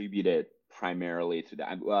distribute it primarily through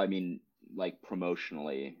that. Well, I mean, like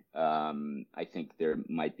promotionally, I think there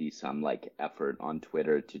might be some like effort on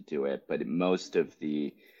Twitter to do it, but most of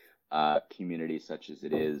the community, such as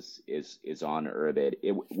it is on Urbit.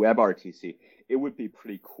 WebRTC, it would be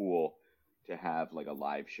pretty cool to have like a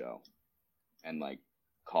live show and like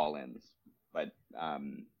call-ins, but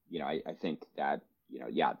I think that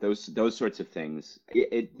yeah, those sorts of things.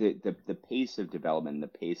 The pace of development, the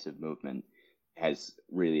pace of movement has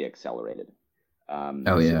really accelerated. Oh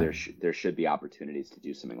So yeah. there should be opportunities to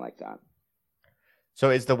do something like that. So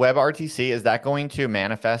is the WebRTC, is that going to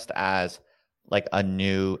manifest as like a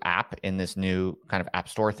new app in this new kind of app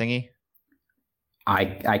store thingy?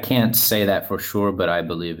 I can't say that for sure, but I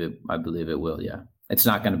believe it. I believe it will. Yeah, it's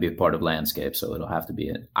not going to be a part of landscape, so it'll have to be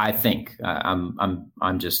it. I think. I'm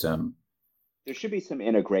just There should be some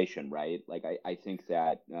integration, right? Like I think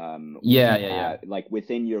that we Yeah, should yeah, yeah. have like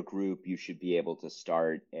within your group, you should be able to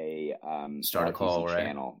start a Start a RTC call, right?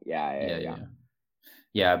 channel. Yeah, yeah, Yeah, yeah. yeah.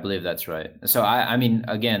 Yeah, I believe that's right. So I mean,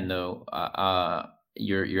 again, though,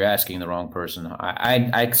 you're asking the wrong person.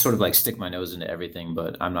 I sort of like stick my nose into everything,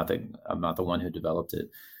 but I'm not the one who developed it.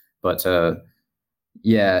 But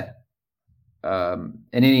yeah, in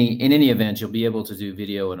any event, you'll be able to do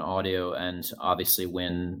video and audio, and obviously,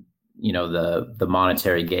 when the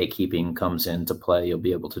monetary gatekeeping comes into play, you'll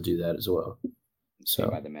be able to do that as well. Pay by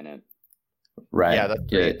So the minute. right, Yeah, that's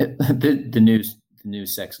yeah, great. the new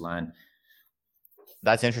sex line.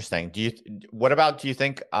 That's interesting. Do you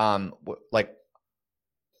think like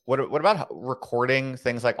what about recording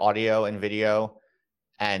things like audio and video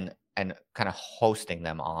and kind of hosting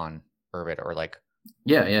them on Urbit or like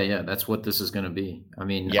Yeah. That's what this is going to be. I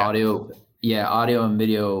mean, yeah. audio and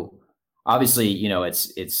video. Obviously,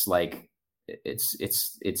 it's like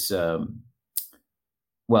it's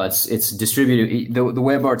well, it's distributed. The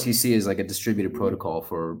WebRTC is like a distributed protocol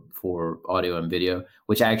for audio and video.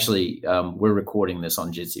 Which actually, we're recording this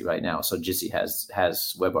on Jitsi right now, so Jitsi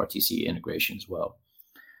has WebRTC integration as well,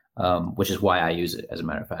 which is why I use it, as a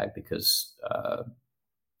matter of fact, because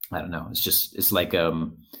I don't know. It's like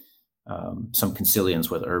some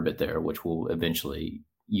consilience with Urbit there, which will eventually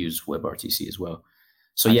use WebRTC as well.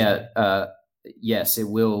 So yeah, yes, it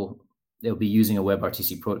will. They'll be using a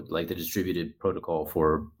WebRTC like the distributed protocol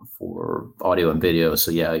for audio and video.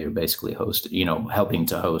 So yeah, you're basically helping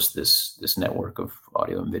to host this network of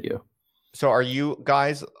audio and video. So are you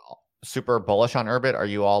guys super bullish on Urbit? Are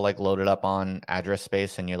you all like loaded up on address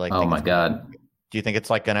space and you're like, Oh my God. do you think it's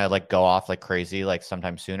like gonna like go off like crazy like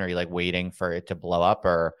sometime soon? Are you like waiting for it to blow up,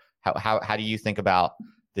 or how do you think about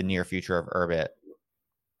the near future of Urbit?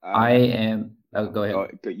 I am. Oh, go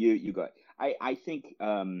ahead. You go. I think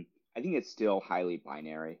it's still highly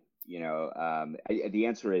binary. The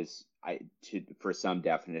answer is for some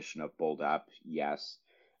definition of build up, yes.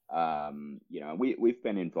 We've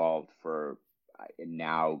been involved for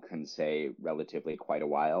now can say relatively quite a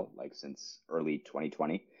while, like since early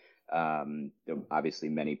 2020. Obviously,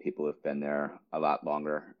 many people have been there a lot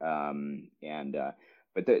longer,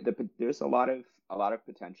 but there's a lot of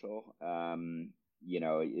potential.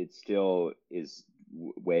 It still is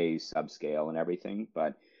way subscale and everything,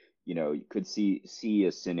 but you could see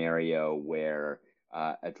a scenario where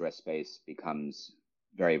address space becomes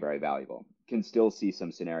very, very valuable. Can still see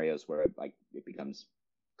some scenarios where it becomes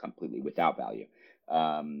completely without value.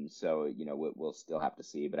 So we'll still have to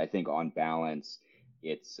see, but I think on balance,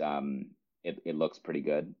 it looks pretty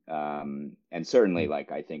good. And certainly,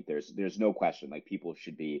 like I think there's no question, like people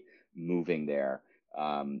should be moving their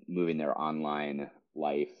online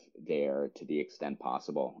life there to the extent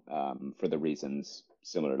possible, for the reasons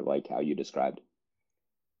similar to like how you described.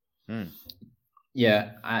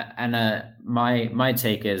 Yeah, my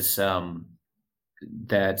take is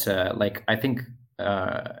that like I think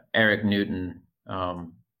Eric Newton,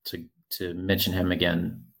 to mention him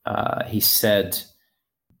again, he said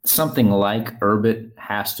something like Urbit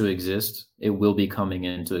has to exist. It will be coming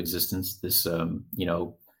into existence. This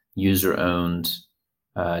user owned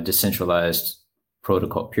decentralized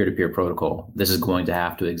protocol, peer-to-peer protocol. This is going to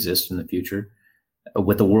have to exist in the future.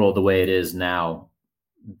 With the world the way it is now,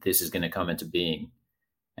 this is going to come into being,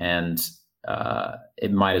 and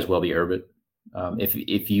it might as well be Urbit.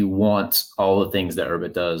 If you want all the things that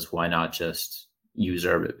Urbit does, why not just use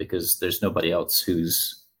Urbit? Because there's nobody else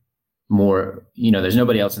who's more, there's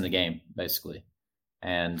nobody else in the game basically,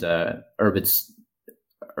 and Urbit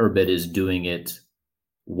is doing it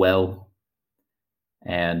well.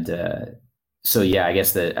 And so yeah, I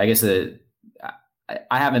guess that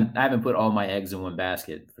I haven't put all my eggs in one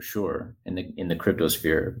basket for sure in the crypto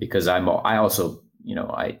sphere, because I also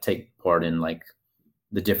I take part in like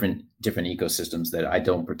the different ecosystems that I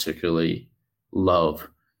don't particularly love,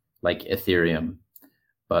 like Ethereum,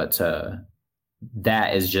 but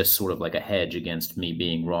that is just sort of like a hedge against me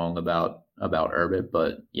being wrong about Urbit.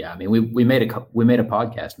 But yeah, I mean, we made a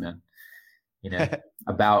podcast, man,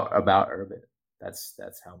 about Urbit.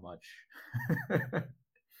 That's how much.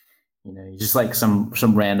 Just like some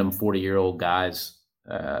random 40-year-old guys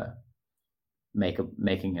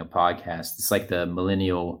making a podcast. It's like the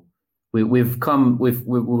millennial. We've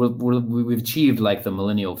achieved like the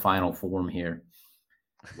millennial final form here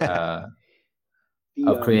of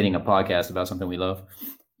creating a podcast about something we love.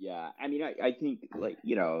 Yeah, I mean, I think like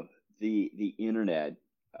the internet,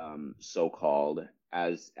 so-called,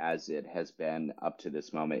 as it has been up to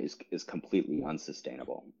this moment, is completely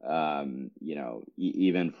unsustainable.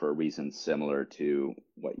 Even for reasons similar to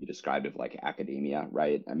what you described of like academia,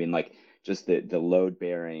 right? I mean, like just the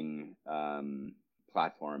load-bearing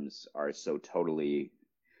platforms are so totally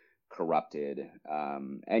corrupted,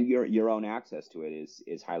 and your own access to it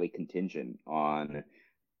is highly contingent on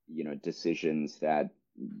decisions that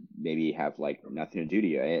maybe have like nothing to do to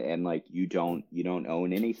you, and like you don't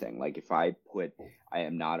own anything. Like if I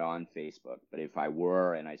am not on Facebook, but if I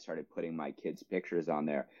were and I started putting my kids' pictures on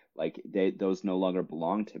there, like those no longer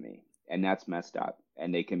belong to me, and that's messed up,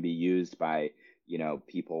 and they can be used by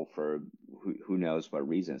people for who knows what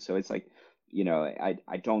reason. So it's like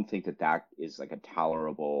I don't think that is like a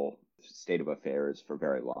tolerable state of affairs for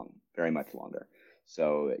very much longer.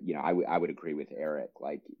 So, I would agree with Eric,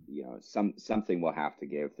 like, something will have to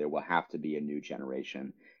give. There will have to be a new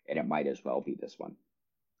generation, and it might as well be this one.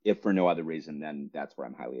 If for no other reason, then that's where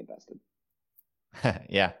I'm highly invested.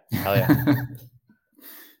 Yeah. Hell yeah.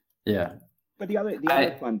 Yeah. But the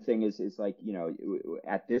other fun thing is like,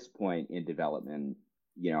 at this point in development,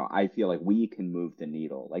 I feel like we can move the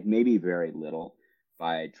needle, like maybe very little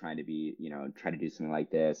by trying to try to do something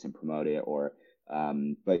like this and promote it,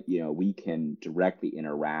 but we can directly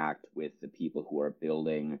interact with the people who are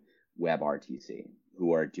building WebRTC,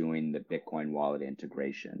 who are doing the Bitcoin wallet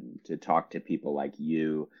integration, to talk to people like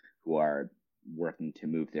you who are working to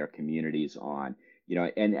move their communities on,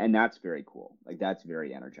 and that's very cool. Like that's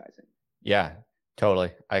very energizing. Yeah,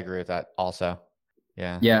 totally. I agree with that also.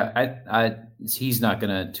 Yeah. Yeah. He's not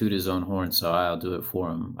going to toot his own horn, so I'll do it for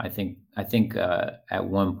him. I think at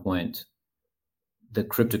one point, the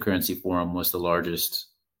cryptocurrency forum was the largest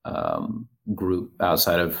group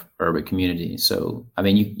outside of Urbit community. So, I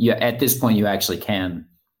mean, you at this point, you actually can,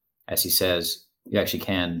 as he says, you actually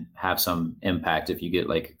can have some impact if you get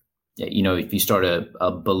like, if you start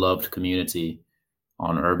a beloved community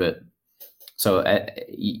on Urbit. So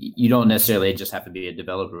you don't necessarily just have to be a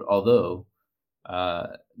developer, although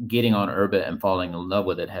getting on Urbit and falling in love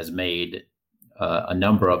with it has made a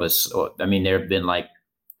number of us, there have been like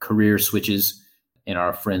career switches in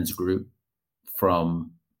our friends group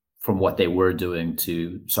from what they were doing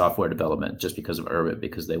to software development just because of Urbit,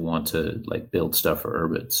 because they want to like build stuff for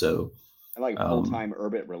Urbit. So and like full-time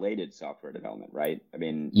Urbit related software development, right? I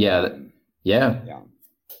mean, yeah.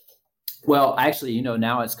 Well, actually,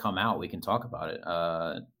 now it's come out, we can talk about it.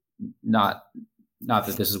 Not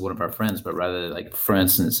that this is one of our friends, but rather like, for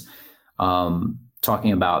instance,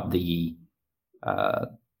 talking about the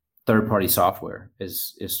third-party software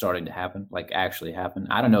is starting to happen, like actually happen.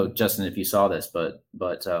 I don't know, Justin, if you saw this, but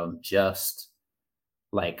just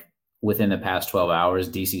like within the past 12 hours,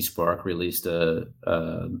 DC Spark released a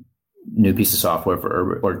new piece of software for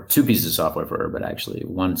Urbit, or two pieces of software for Urbit, actually.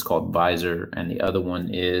 One's called Visor, and the other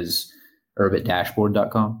one is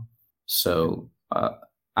urbitdashboard.com. So I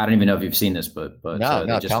don't even know if you've seen this, but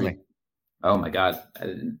no, tell me. Oh my God.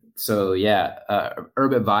 So yeah,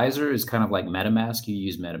 Urbit Visor is kind of like MetaMask. You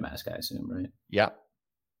use MetaMask, I assume, right? Yeah.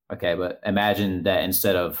 Okay, but imagine that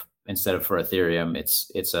instead of for Ethereum,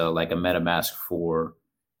 it's like a MetaMask for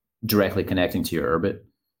directly connecting to your Urbit.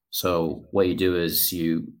 So what you do is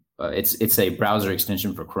it's a browser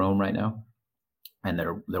extension for Chrome right now, and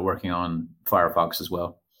they're working on Firefox as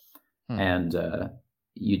well. And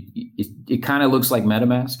it kind of looks like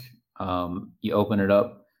MetaMask. You open it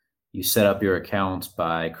up, you set up your account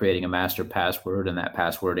by creating a master password, and that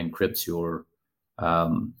password encrypts your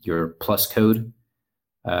plus code,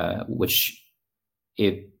 which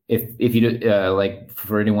if you like,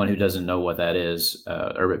 for anyone who doesn't know what that is,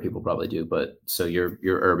 Urbit people probably do, but so your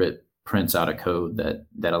Urbit prints out a code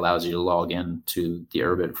that allows you to log in to the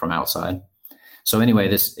Urbit from outside. So anyway,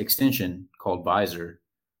 this extension called Visor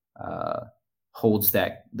holds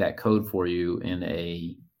that code for you in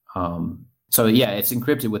a so yeah, it's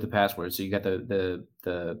encrypted with the password. So you got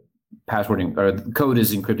the password, or the code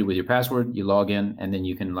is encrypted with your password. You log in, and then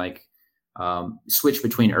you can like switch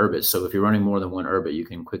between Urbits. So if you're running more than one Urbit, you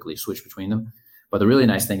can quickly switch between them. But the really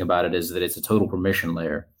nice thing about it is that it's a total permission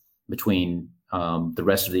layer between the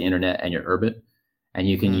rest of the internet and your Urbit, and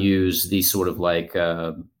you can use these sort of like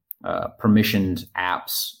permissioned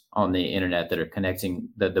apps on the internet that are connecting.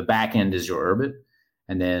 The back end is your Urbit,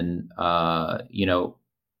 and then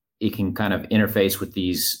it can kind of interface with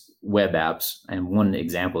these web apps. And one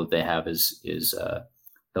example that they have is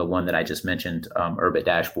the one that I just mentioned, Urbit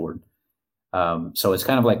Dashboard. So it's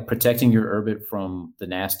kind of like protecting your Urbit from the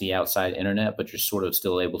nasty outside internet, but you're sort of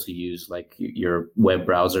still able to use like your web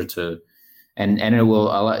browser to, and it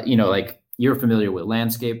will allow, like you're familiar with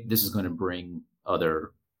Landscape. This is going to bring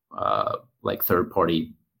other like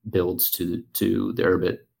third-party builds to the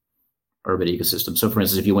Urbit ecosystem. So for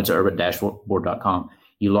instance, if you went to urbitdashboard.com,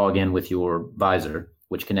 you log in with your Visor,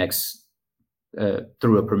 which connects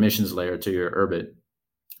through a permissions layer to your Urbit,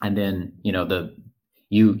 and then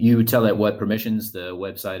you tell it what permissions the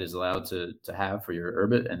website is allowed to have for your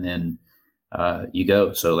Urbit, and then you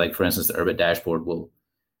go. So like for instance, the Urbit dashboard will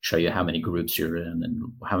show you how many groups you're in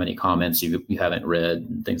and how many comments you haven't read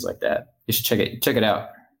and things like that. You should check it out.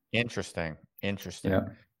 Interesting. Yeah.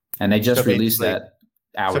 And they just released that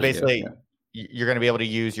hours ago. So basically, you're going to be able to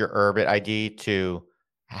use your Urbit ID to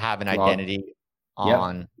have an identity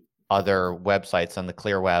on other websites on the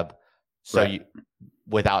clear web. So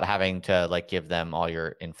without having to like give them all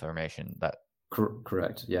your information.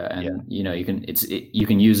 Correct. Yeah. And you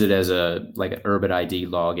can use it as a like an Urbit ID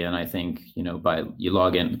login. I think, by you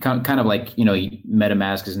log in kind of like,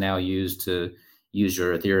 MetaMask is now used to use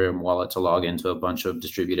your Ethereum wallet to log into a bunch of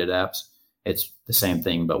distributed apps. It's the same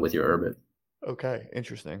thing, but with your Urbit. Okay.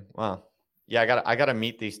 Interesting. Wow. Yeah. I gotta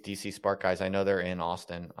meet these DC Spark guys. I know they're in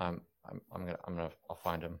Austin. I'll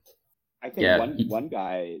find them. I think one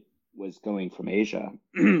guy was going from Asia.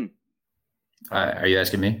 Are you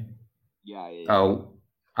asking me? Yeah. Oh,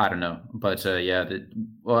 I don't know, but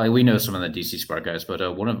we know some of the DC Spark guys,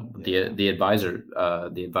 but one of the advisor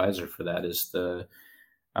for that is the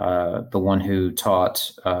one who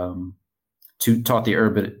taught the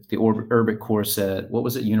Urbit course at, what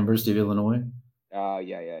was it, University of Illinois?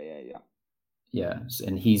 Yeah,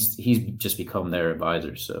 and he's just become their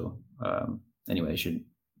advisor. So anyway, you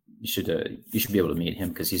should be able to meet him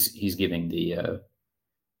because he's giving the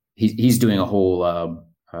he's doing a whole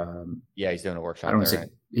he's doing a workshop. I don't say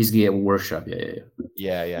he's getting a workshop. Yeah. He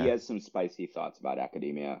has some spicy thoughts about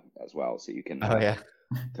academia as well, so you can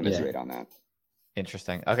commiserate on that.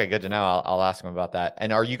 Interesting. Okay, good to know. I'll ask him about that.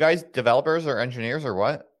 And are you guys developers or engineers or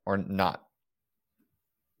what, or not?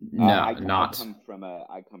 No, not.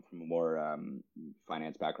 I come from a more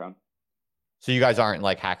finance background. So you guys aren't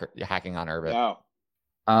like hacking on Urbit? No.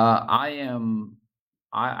 I am.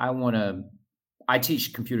 I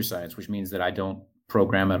teach computer science, which means that I don't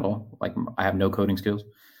program at all. Like I have no coding skills.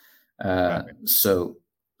 So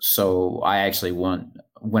I actually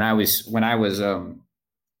when I was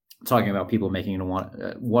talking about people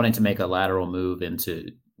wanting to make a lateral move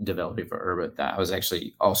into developing for Urbit, that I was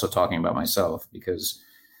actually also talking about myself, because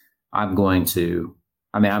I'm learning.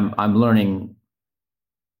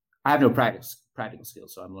 I have no practical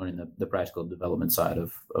skills, so I'm learning the practical development side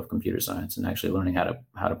of computer science, and actually learning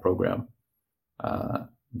how to program,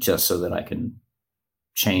 just so that I can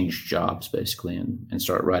change jobs basically and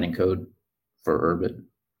start writing code for Urbit.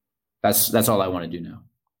 That's all I want to do now.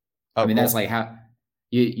 I mean, cool. That's like how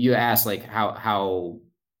you asked like how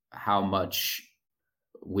much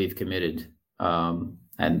we've committed,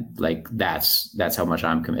 and like that's how much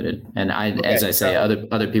I'm committed, and as I say,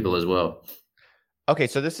 other people as well. Okay,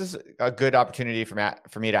 so this is a good opportunity for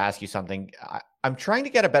me to ask you something. I'm trying to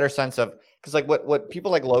get a better sense of, because like what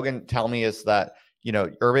people like Logan tell me is that,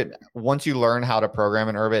 Urbit, once you learn how to program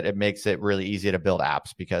in Urbit, it makes it really easy to build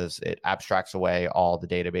apps because it abstracts away all the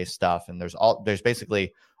database stuff, and there's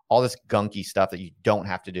basically all this gunky stuff that you don't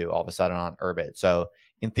have to do all of a sudden on Urbit. So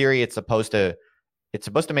in theory, it's supposed to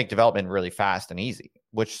make development really fast and easy,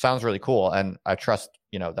 which sounds really cool, and I trust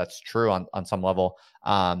that's true on some level.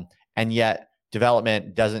 And yet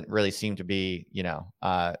development doesn't really seem to be,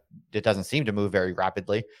 it doesn't seem to move very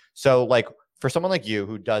rapidly. So like for someone like you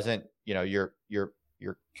who doesn't, you're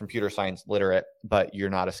computer science literate, but you're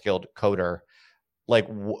not a skilled coder, like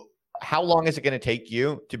how long is it going to take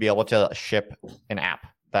you to be able to ship an app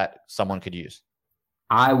that someone could use?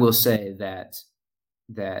 I will say that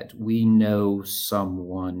we know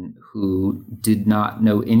someone who did not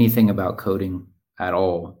know anything about coding at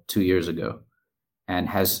all 2 years ago and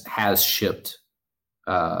has shipped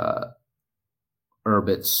Urbit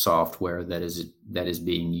software that is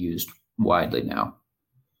being used widely now.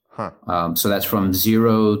 So that's from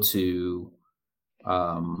zero to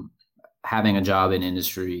having a job in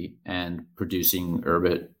industry and producing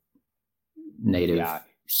Urbit native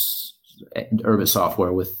Urbit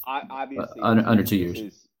software with obviously under 2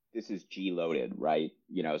 years. This is G loaded, right?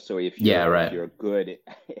 So if you're good,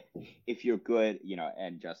 if you're good,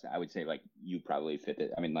 and Justin, I would say like you probably fit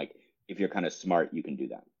it. I mean, like if you're kind of smart, you can do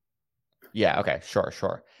that. Yeah. Okay.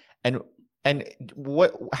 Sure. And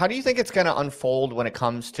how do you think it's going to unfold when it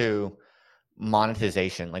comes to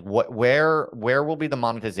monetization? Like where will be the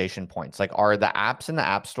monetization points? Like are the apps in the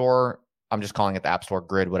App Store, I'm just calling it the App Store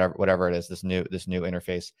grid, whatever it is, this new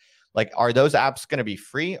interface, like are those apps going to be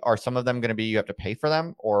free? Are some of them going to be you have to pay for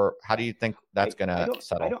them? Or how do you think that's going to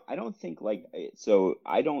settle? I don't think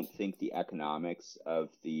I don't think the economics of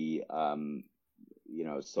the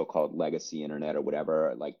so-called legacy internet or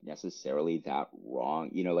whatever are like necessarily that wrong.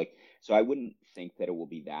 So I wouldn't think that it will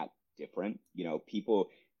be that different. People,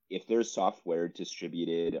 if there's software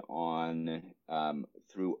distributed on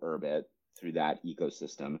through Urbit, through that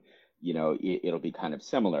ecosystem, it'll be kind of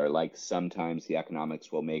similar. Like sometimes the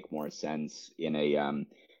economics will make more sense in a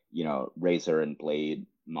razor and blade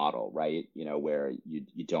model, right? Where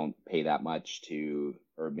you don't pay that much to,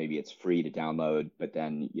 or maybe it's free to download, but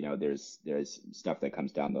then there's stuff that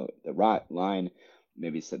comes down the line.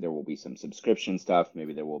 Maybe so there will be some subscription stuff.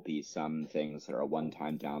 Maybe there will be some things that are a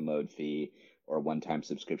one-time download fee or a one-time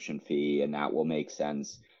subscription fee, and that will make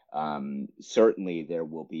sense. Certainly there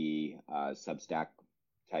will be Substack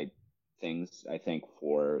type things, I think,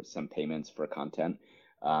 for some payments for content.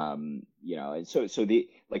 And so the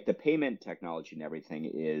payment technology and everything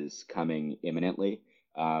is coming imminently.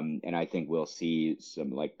 And I think we'll see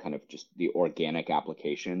some like kind of just the organic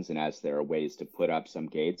applications, and as there are ways to put up some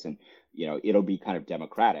gates, and it'll be kind of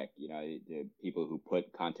democratic. The people who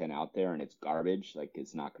put content out there and it's garbage, like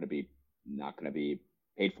it's not going to be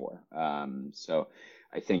paid for. So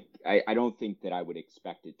I don't think that I would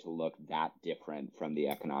expect it to look that different from the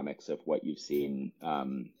economics of what you've seen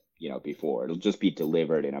before. It'll just be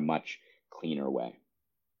delivered in a much cleaner way.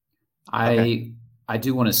 I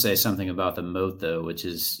do want to say something about the moat, though, which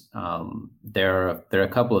is there are a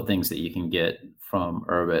couple of things that you can get from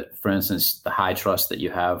Urbit. For instance, the high trust that you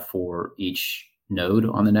have for each node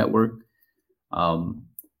on the network.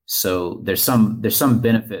 So there's some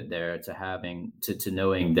benefit there to having to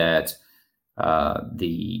knowing that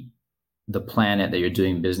the planet that you're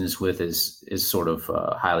doing business with is sort of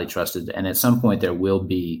highly trusted, and at some point there will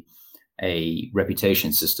be a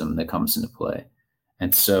reputation system that comes into play.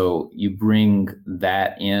 And so you bring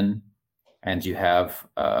that in, and you have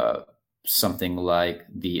something like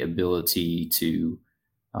the ability to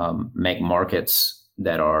make markets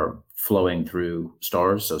that are flowing through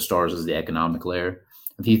stars. So stars is the economic layer.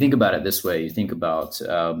 If you think about it this way, you think about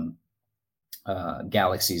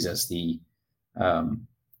galaxies as the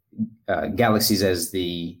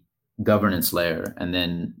governance layer, and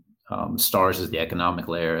then stars as the economic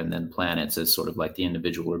layer, and then planets as sort of like the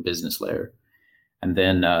individual or business layer. And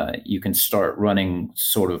then you can start running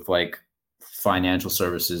sort of like financial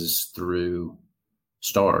services through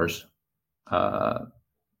stars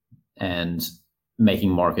and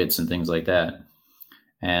making markets and things like that.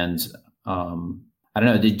 And I don't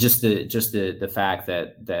know, just the fact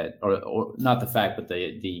that or not the fact, but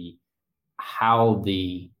the how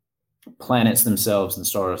the planets themselves and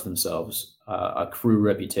stars themselves accrue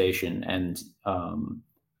reputation, and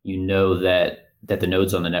that the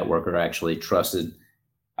nodes on the network are actually trusted.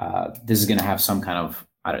 This is going to have some kind of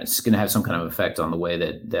it's going to have some kind of effect on the way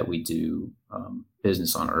that we do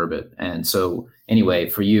business on Urbit. And so anyway,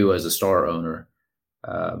 for you as a star owner,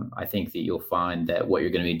 I think that you'll find that what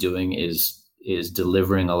you're going to be doing is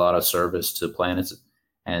delivering a lot of service to planets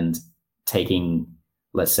and taking,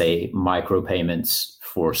 let's say, micro payments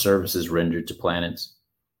for services rendered to planets.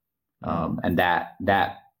 And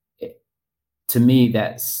that to me,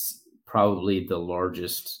 that's probably the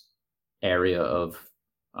largest area of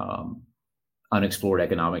unexplored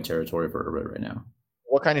economic territory for Urbit right now.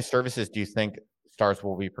 What kind of services do you think stars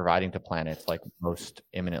will be providing to planets, like most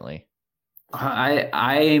imminently?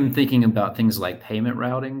 I am thinking about things like payment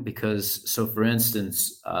routing because, so for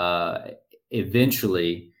instance,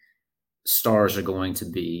 eventually stars are going to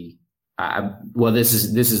be, well, this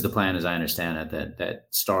is the plan as I understand it, that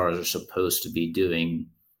stars are supposed to be doing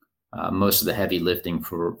most of the heavy lifting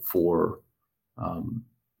for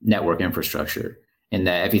network infrastructure. And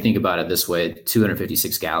that if you think about it this way,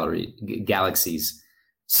 256 galaxies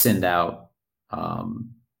send out,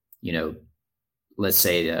 you know, let's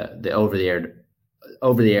say the over the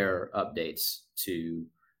air updates to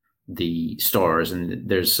the stars, and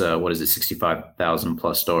there's what is it, 65,000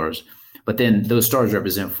 plus stars. But then those stars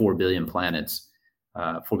represent 4 billion planets,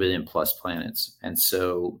 4 billion plus planets, and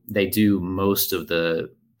so they do most of the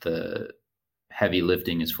heavy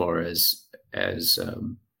lifting as far as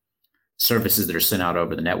services that are sent out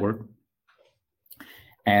over the network.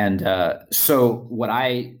 And so what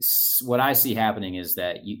I see happening is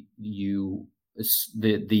that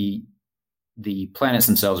the planets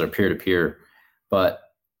themselves are peer to peer, but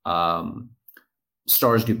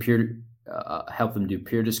stars do help them do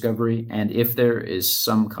peer discovery. And if there is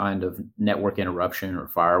some kind of network interruption or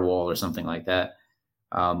firewall or something like that,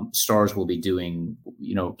 stars will be doing,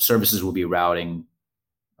 services will be routing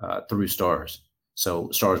through stars.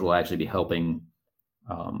 So stars will actually be helping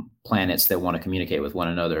planets that want to communicate with one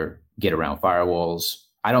another get around firewalls.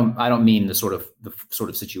 I don't mean the sort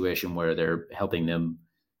of situation where they're helping them,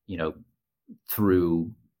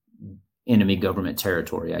 through enemy government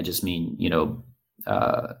territory. I just mean,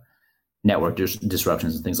 network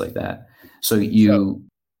disruptions and things like that. Sorry,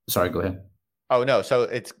 go ahead. Oh no. So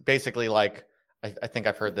it's basically like, I think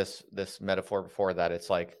I've heard this metaphor before, that it's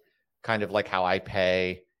like kind of like how I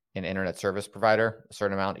pay an internet service provider a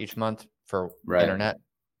certain amount each month for internet.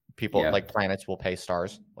 People like planets will pay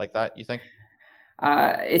stars like that, you think?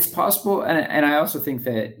 It's possible. And I also think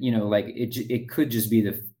that, like it could just be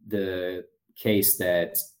the case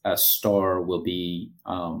that a star will be,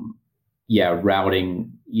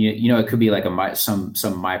 routing, it could be like some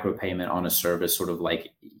micropayment on a service, sort of like,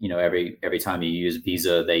 every time you use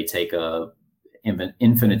Visa, they take a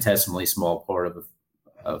infinitesimally small part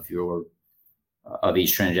of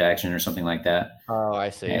each transaction or something like that. Oh, I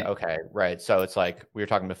see. Okay. Right. So it's like, we were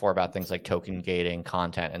talking before about things like token gating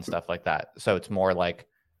content and stuff like that. So it's more like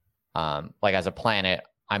as a planet,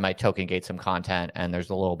 I might token gate some content and there's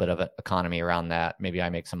a little bit of an economy around that. Maybe I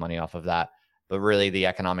make some money off of that. But really the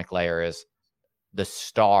economic layer is the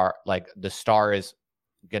star. Like the star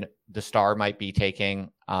might be taking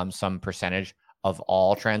some percentage of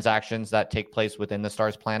all transactions that take place within the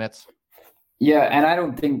star's planets. Yeah, and I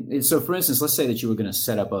don't think so. For instance, let's say that you were going to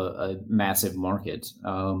set up a massive market.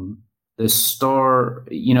 The star,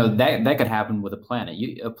 that could happen with a planet.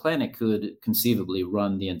 A planet could conceivably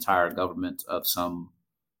run the entire government of some,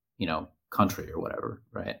 country or whatever,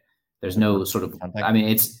 right? There's no sort of, I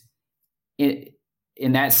mean,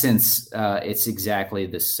 in that sense, it's exactly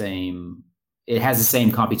the same. It has the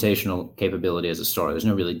same computational capability as a star. There's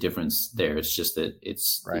no really difference there. It's just that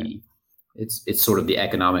it's it's sort of the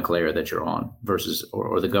economic layer that you're on versus,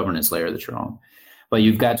 or the governance layer that you're on. But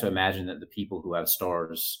you've got to imagine that the people who have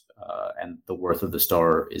stars and the worth of the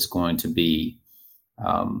star is going to be,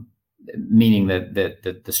 meaning that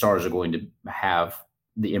the stars are going to have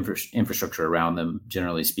the infrastructure around them,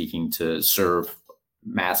 generally speaking, to serve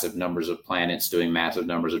massive numbers of planets doing massive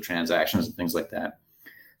numbers of transactions and things like that.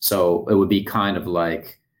 So it would be kind of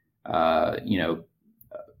like,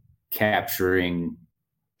 capturing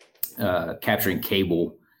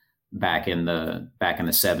cable back in the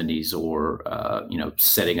 70s, or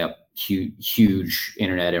setting up huge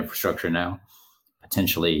internet infrastructure now.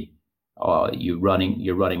 Potentially, you're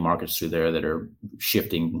running markets through there that are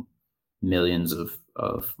shifting millions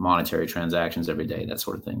of monetary transactions every day, that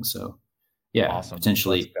sort of thing. So, yeah, awesome.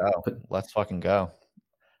 Potentially, let's fucking go.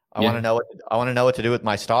 I want to know what to do with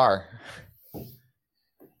my star.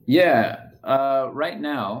 Yeah, right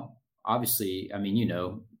now, obviously, I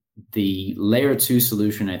mean, the layer 2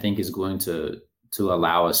 solution, I think, is going to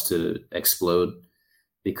allow us to explode,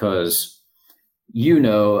 because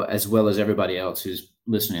as well as everybody else who's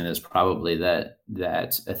listening to this, probably that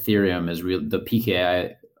Ethereum is real. The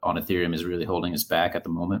PKI on Ethereum is really holding us back at the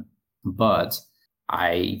moment. But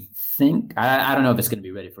I think I don't know if it's going to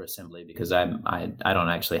be ready for assembly, because I don't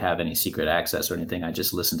actually have any secret access or anything. I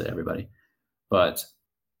just listen to everybody, but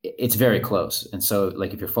it's very close. And so,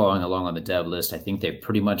 like, if you're following along on the dev list, I think they've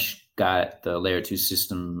pretty much got the layer 2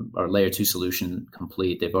 system or layer 2 solution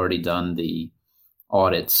complete. They've already done the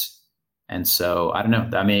audits. And so I don't know.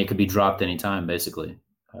 I mean, it could be dropped anytime, basically.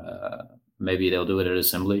 Maybe they'll do it at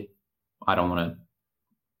assembly. I don't want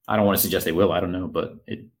to suggest they will. I don't know, but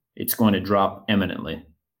it's going to drop imminently.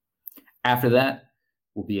 After that,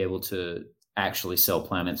 we'll be able to actually sell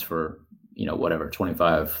planets for, whatever,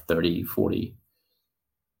 25, 30, $40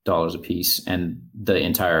 a piece. And the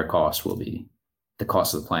entire cost will be the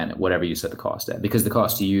cost of the planet, whatever you set the cost at, because the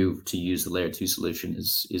cost to you to use the layer 2 solution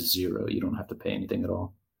is zero. You don't have to pay anything at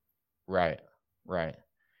all. Right.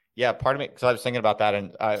 Yeah, part of me, because I was thinking about that,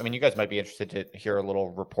 and I mean, you guys might be interested to hear a little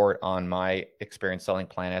report on my experience selling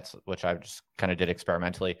planets, which I just kind of did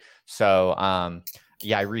experimentally. So,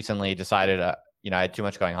 yeah, I recently decided, I had too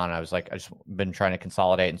much going on, and I was like, I just been trying to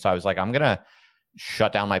consolidate, and so I was like, I'm gonna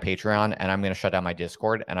shut down my Patreon, and I'm gonna shut down my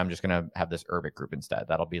Discord, and I'm just gonna have this Urbit group instead.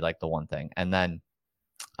 That'll be like the one thing, and then,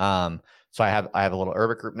 so I have a little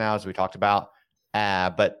Urbit group now, as we talked about,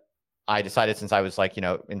 but I decided, since I was like,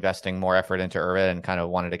 investing more effort into Urbit and kind of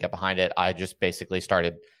wanted to get behind it, I just basically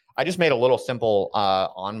I just made a little simple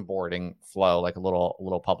onboarding flow, like a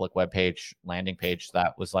little public web page, landing page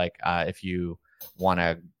that was like, if you want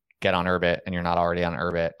to get on Urbit and you're not already on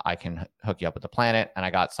Urbit, I can hook you up with the planet. And I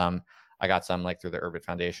got some like through the Urbit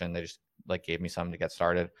Foundation. They just like gave me some to get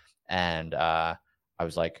started. And I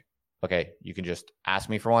was like, okay, you can just ask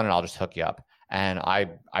me for one and I'll just hook you up. And I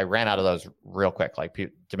ran out of those real quick. Like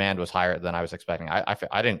demand was higher than I was expecting. I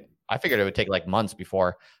figured it would take like months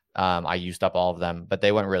before I used up all of them, but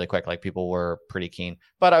they went really quick. Like people were pretty keen.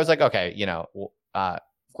 But I was like, okay, of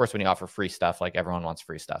course, when you offer free stuff, like everyone wants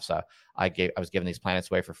free stuff. So I was giving these planets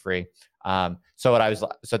away for free. So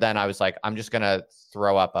then I was like, I'm just gonna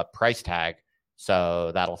throw up a price tag,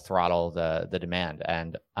 so that'll throttle the demand.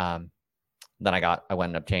 And then I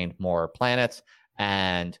went and obtained more planets,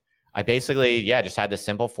 and I basically, just had this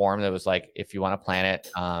simple form that was like, if you want a planet,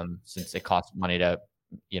 since it costs money to,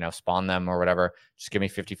 spawn them or whatever, just give me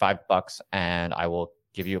 $55 and I will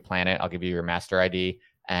give you a planet. I'll give you your master ID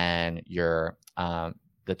and your,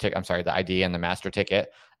 the ID and the master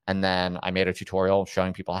ticket. And then I made a tutorial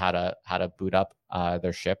showing people how to boot up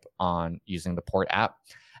their ship on using the port app.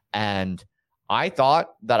 And I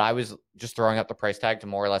thought that I was just throwing up the price tag to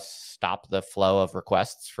more or less stop the flow of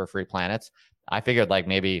requests for free planets. I figured like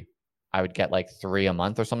maybe I would get like 3 a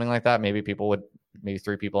month or something like that. Maybe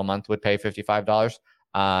 3 people a month would pay $55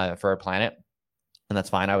 for a planet, and that's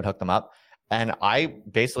fine. I would hook them up. And I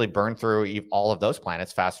basically burned through all of those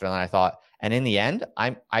planets faster than I thought. And in the end,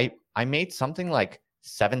 I made something like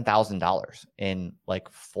 $7,000 in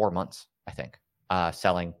like 4 months, I think,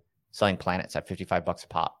 selling planets at $55 a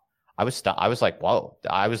pop. I was like, whoa,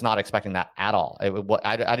 I was not expecting that at all. It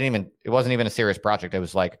wasn't even a serious project. It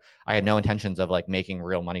was like, I had no intentions of like making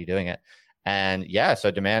real money doing it. And so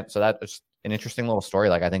that was an interesting little story.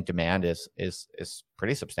 Like, I think demand is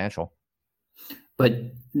pretty substantial. But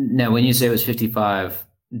now when you say it was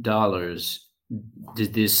 $55,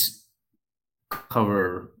 did this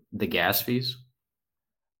cover the gas fees?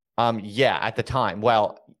 Yeah, at the time.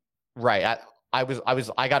 Well, right. I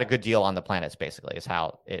got a good deal on the planets, basically, is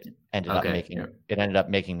how it ended up making. Yeah. It ended up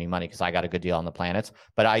making me money because I got a good deal on the planets.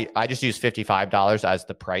 But I just used $55 as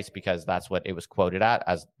the price because that's what it was quoted at,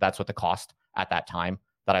 as that's what the cost at that time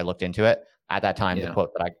that I looked into it. At that time, the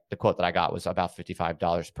quote that I got was about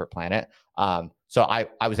 $55 per planet. So I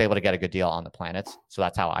was able to get a good deal on the planets. So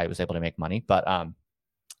that's how I was able to make money. But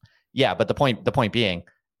but the point being,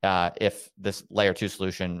 if this layer 2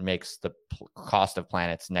 solution makes the cost of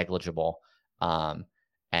planets negligible,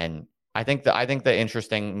 and I think the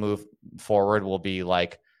interesting move forward will be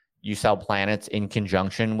like you sell planets in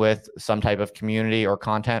conjunction with some type of community or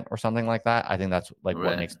content or something like that. I think that's like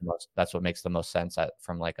what makes the most sense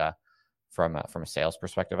from a sales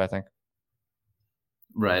perspective, I think.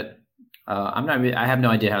 Right. I have no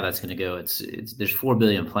idea how that's going to go. There's 4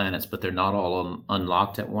 billion planets, but they're not all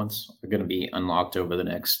unlocked at once. They're going to be unlocked over the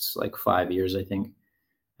next like 5 years, I think.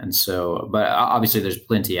 And so, but obviously there's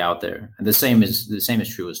plenty out there. And the same is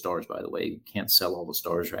true with stars, by the way. You can't sell all the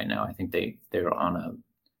stars right now. I think they're on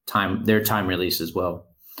their time release as well.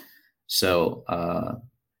 So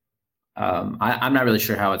I'm not really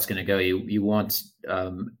sure how it's going to go. You want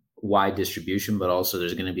wide distribution, but also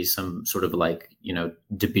there's going to be some sort of like,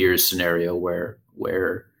 De Beers scenario where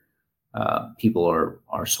people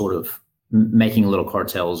are sort of making little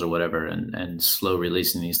cartels or whatever and slow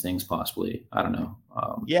releasing these things possibly. I don't know.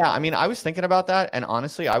 I mean, I was thinking about that. And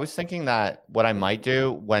honestly, I was thinking that what I might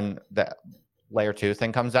do when the layer 2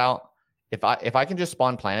 thing comes out, if I can just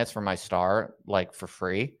spawn planets for my star, like for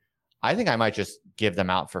free, I think I might just give them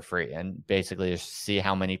out for free and basically just see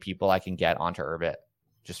how many people I can get onto Urbit.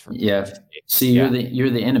 Just for See, you're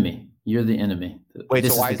the enemy. You're the enemy. Wait,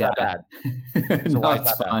 so why is that bad? No,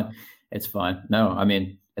 it's fine. It's fine. No, I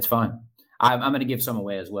mean, it's fine. I'm going to give some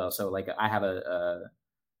away as well. So like I have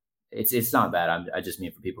it's not bad. I just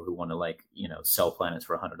mean for people who want to like, sell planets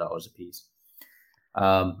for $100 a piece.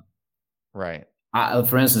 Um, Right.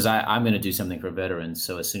 for instance, I'm going to do something for veterans.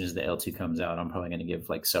 So as soon as the L2 comes out, I'm probably going to give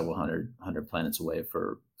like several hundred planets away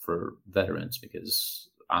for veterans, because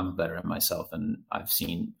I'm a veteran myself, and I've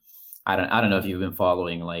seen. I don't know if you've been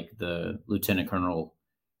following like the Lieutenant Colonel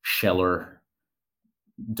Scheller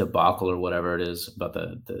debacle or whatever it is about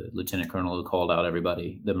the lieutenant colonel who called out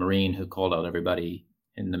everybody, the Marine who called out everybody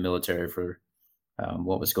in the military for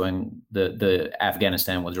what was going the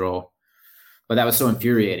Afghanistan withdrawal. But that was so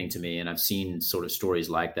infuriating to me, and I've seen sort of stories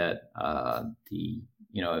like that.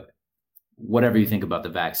 Whatever you think about the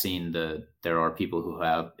vaccine, there are people who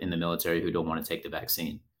have in the military who don't want to take the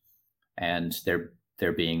vaccine, and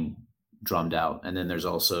they're being drummed out. And then there's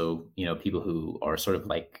also people who are sort of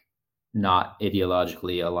like not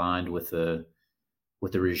ideologically aligned with the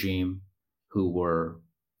regime, who were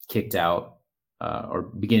kicked out or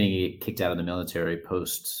beginning to get kicked out of the military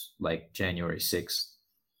post like January 6th,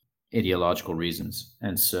 ideological reasons.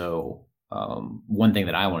 And so one thing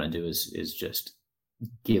that I want to do is just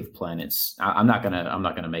give planets. I'm not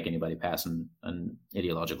gonna make anybody pass an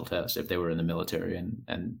ideological test if they were in the military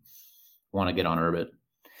and want to get on Urbit.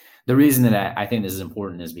 The reason that I think this is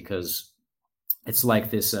important is because it's like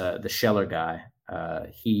this the Scheller guy.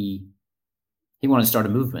 He wanted to start a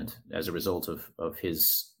movement as a result of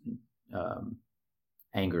his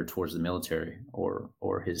anger towards the military,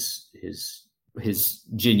 or his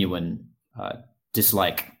genuine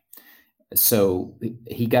dislike. So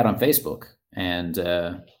he got on Facebook and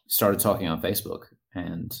started talking on Facebook,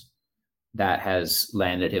 and that has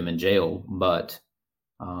landed him in jail. But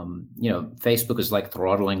Facebook is like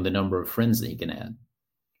throttling the number of friends that he can add.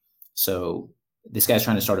 So this guy's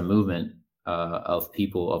trying to start a movement of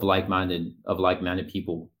people, of like-minded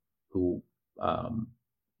people who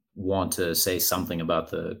want to say something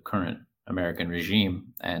about the current American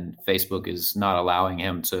regime. And Facebook is not allowing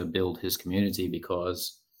him to build his community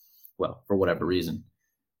because, well, for whatever reason,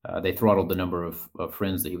 they throttled the number of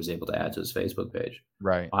friends that he was able to add to his Facebook page.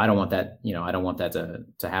 Right. I don't want that. I don't want that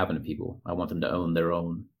to happen to people. I want them to own their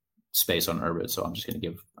own space on Urbit. So I'm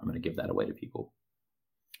going to give that away to people.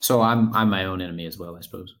 So I'm my own enemy as well, I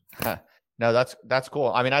suppose. No, that's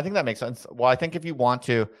cool. I mean, I think that makes sense. Well, I think if you want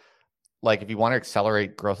to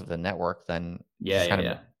accelerate growth of the network, then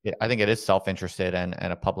I think it is self-interested and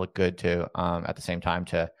a public good to at the same time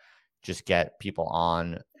to just get people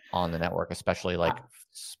on the network, especially like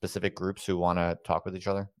specific groups who want to talk with each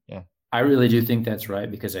other. Yeah. I really do think that's right,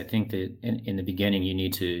 because I think that in the beginning you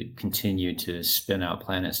need to continue to spin out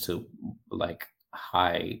planets to like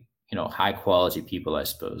high quality people, I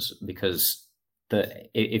suppose, because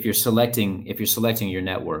if you're selecting your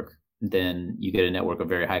network, then you get a network of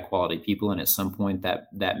very high quality people, and at some point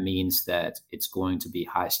that means that it's going to be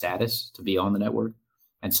high status to be on the network.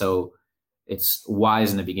 And so it's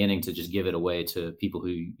wise in the beginning to just give it away to people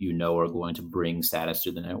who are going to bring status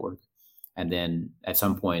to the network. And then at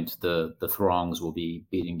some point the throngs will be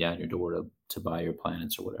beating down your door to buy your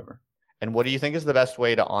planets or whatever. And what do you think is the best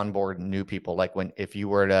way to onboard new people? Like if you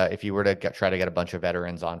were to try to get a bunch of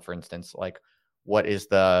veterans on, for instance, like what is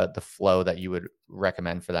the flow that you would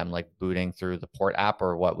recommend for them? Like booting through the port app,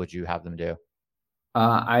 or what would you have them do?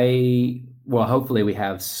 Hopefully we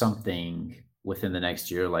have something within the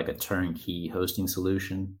next year, like a turnkey hosting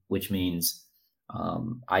solution, which means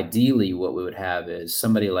ideally what we would have is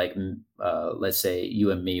somebody like, let's say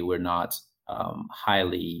you and me, we're not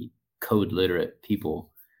highly code literate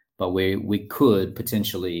people, but we could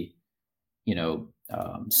potentially,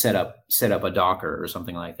 set up a Docker or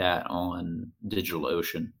something like that on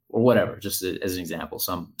DigitalOcean or whatever. Just as an example,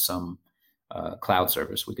 some cloud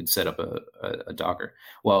service, we could set up a Docker.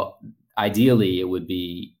 Well, ideally, it would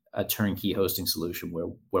be a turnkey hosting solution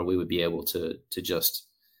where we would be able to just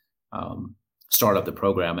start up the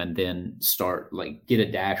program and then get a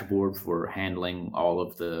dashboard for handling all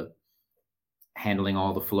the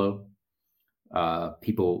flow.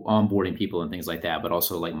 People onboarding people and things like that, but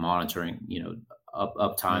also like monitoring,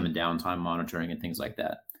 uptime and downtime monitoring and things like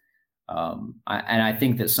that. I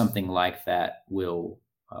think that something like that will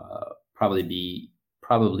probably be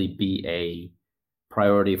a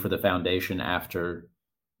priority for the foundation after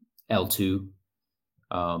L2,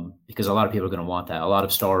 because a lot of people are going to want that. A lot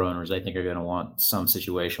of star owners, I think, are going to want some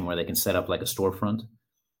situation where they can set up like a storefront,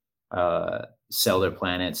 sell their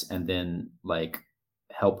planets, and then like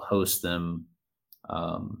help host them.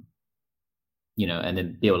 And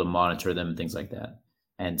then be able to monitor them and things like that,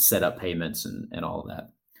 and set up payments and all of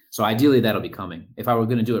that. So ideally that'll be coming. If I were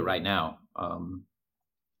going to do it right now,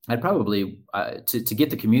 I'd probably, to get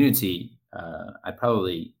the community, I'd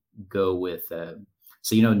probably go with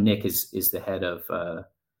So Nick is the head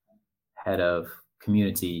of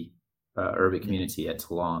community, Urbit community at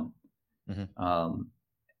Talon. Mm-hmm.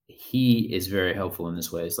 He is very helpful in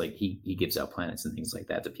this way. It's like he gives out planets and things like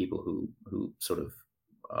that to people who sort of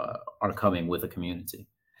are coming with a community.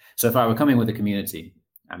 So if I were coming with a community,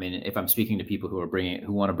 I mean, if I'm speaking to people who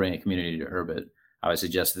want to bring a community to Urbit, I would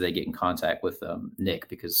suggest that they get in contact with Nick,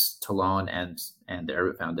 because Talon and the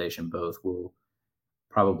Urbit Foundation both will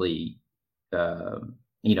probably,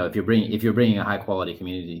 if you're bringing a high quality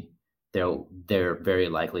community, they're very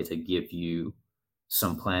likely to give you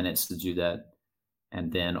some planets to do that,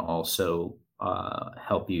 and then also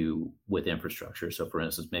help you with infrastructure. So, for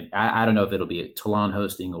instance, maybe I don't know if it'll be Talon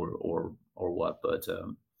hosting or what, but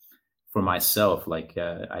for myself, like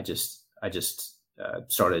I got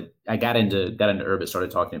into Urbit,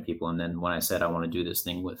 started talking to people, and then when I said I want to do this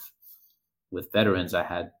thing with veterans, I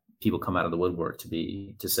had people come out of the woodwork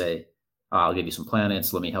to say, I'll give you some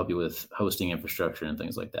planets, let me help you with hosting infrastructure and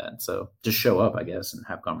things like that. So just show up, I guess, and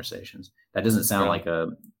have conversations. That doesn't sound like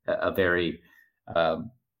a very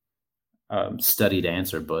studied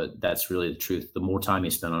answer, but that's really the truth. The more time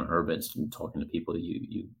you spend on Urbit and talking to people,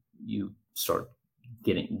 you start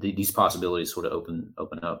getting these possibilities sort of open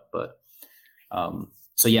up. But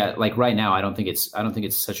so yeah, like right now, I don't think it's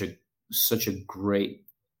such a great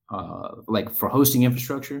like for hosting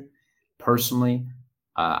infrastructure. Personally,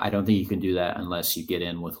 I don't think you can do that unless you get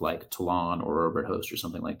in with like Talon or Urbit Host or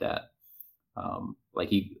something like that.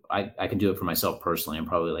 I can do it for myself personally, and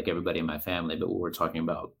probably like everybody in my family. But when we're talking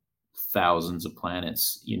about thousands of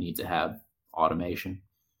planets, you need to have automation.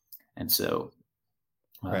 And so,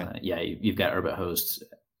 right. You've got Urbit Host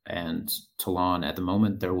and Talon at the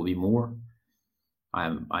moment. There will be more.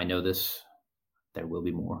 I know this. There will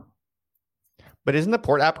be more. But isn't the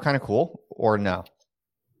port app kind of cool, or no?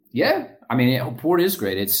 Yeah, I mean, port is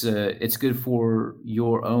great. It's good for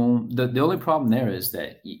your own. The only problem there is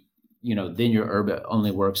that then your Urbit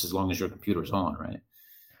only works as long as your computer's on, right?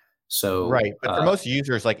 So right, but for most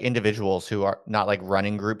users, like individuals who are not like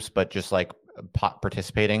running groups, but just like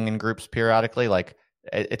participating in groups periodically, like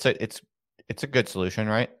it's a good solution,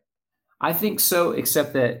 right? I think so,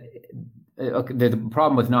 except that the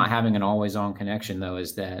problem with not having an always on connection though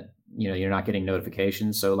is that you're not getting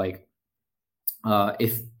notifications. So like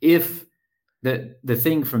if the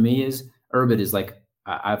thing for me is Urbit is like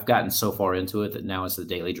I've gotten so far into it that now it's the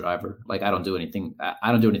daily driver. Like I don't do anything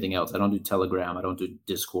else. I don't do Telegram. I don't do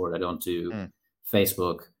Discord. I don't do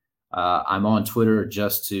Facebook. I'm on Twitter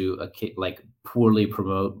just to like poorly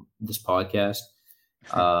promote this podcast.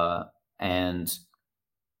 And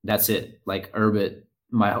that's it. Like Urbit,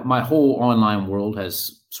 my whole online world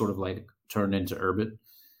has sort of like turned into Urbit.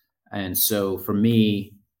 And so for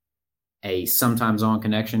me, a sometimes on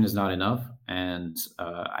connection is not enough. And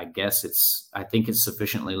I think it's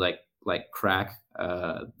sufficiently like crack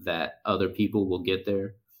that other people will get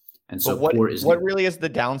there. And so what really is the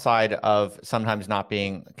downside of sometimes not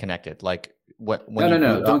being connected? Like when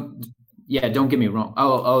don't get me wrong.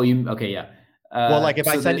 Okay. Yeah. Well, like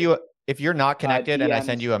if you're not connected and I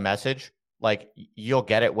send you a message, like you'll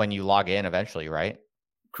get it when you log in eventually, right?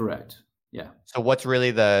 Correct. Yeah. So what's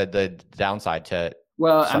really the downside to?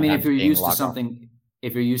 Well, I mean, if you're used to something,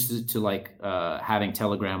 if you're used to like having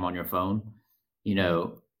Telegram on your phone,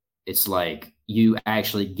 it's like you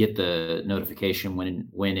actually get the notification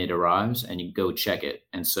when it arrives and you go check it.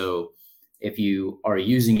 And so if you are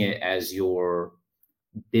using it as your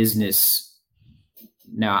business,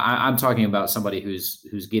 now I'm talking about somebody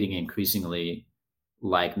who's getting increasingly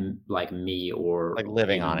like me, or like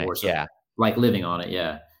living on it. Yeah. Like living on it.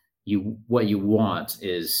 Yeah. What you want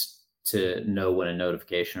is to know when a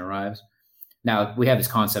notification arrives. Now we have this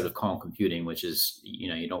concept of calm computing, which is,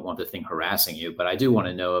 you don't want the thing harassing you, but I do want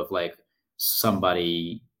to know if like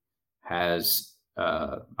somebody has,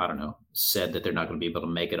 I don't know, said that they're not going to be able to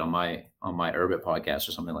make it on my Urbit podcast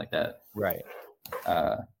or something like that. Right.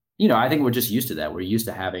 I think we're just used to that. We're used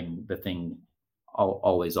to having the thing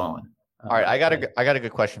always on. All right. I got a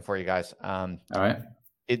good question for you guys. All right.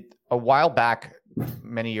 A while back,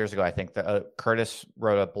 many years ago, I think Curtis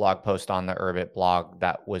wrote a blog post on the Urbit blog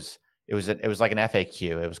that was like an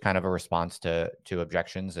FAQ. It was kind of a response to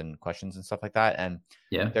objections and questions and stuff like that. And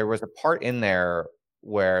there was a part in there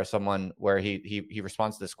where he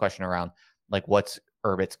responds to this question around like, what's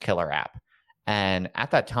Urbit's killer app? And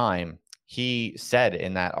at that time, he said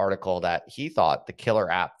in that article that he thought the killer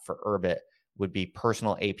app for Urbit would be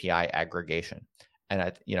personal API aggregation.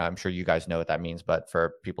 And I'm sure you guys know what that means, but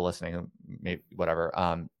for people listening, maybe whatever,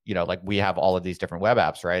 like we have all of these different web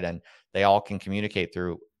apps, right? And they all can communicate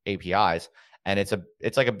through APIs. And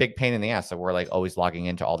it's like a big pain in the ass that we're like always logging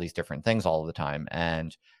into all these different things all the time.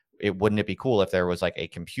 And wouldn't it be cool if there was like a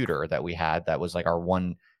computer that we had that was like our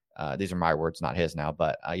one, these are my words, not his now,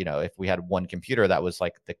 but if we had one computer that was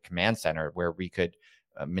like the command center where we could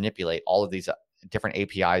manipulate all of these different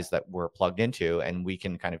APIs that we're plugged into, and we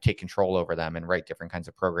can kind of take control over them and write different kinds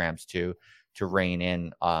of programs to rein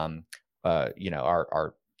in our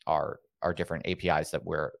different APIs that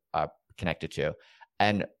we're connected to.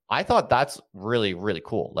 And I thought that's really, really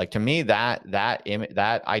cool. Like, to me, that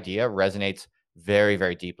idea resonates very,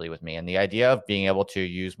 very deeply with me. And the idea of being able to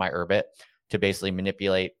use my Urbit to basically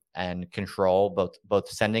manipulate and control both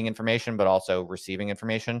sending information, but also receiving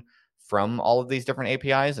information from all of these different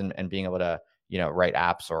APIs, and being able to, write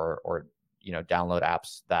apps or download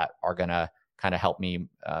apps that are going to kind of help me,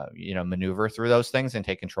 maneuver through those things and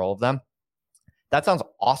take control of them. That sounds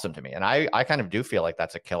awesome to me. And I kind of do feel like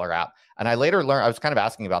that's a killer app. And I later learned, I was kind of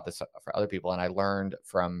asking about this for other people, and I learned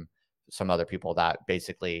from some other people that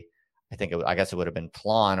basically, I guess it would have been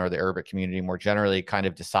Tlon or the Urbit community more generally kind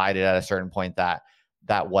of decided at a certain point that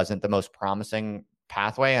that wasn't the most promising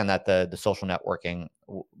pathway, and that the social networking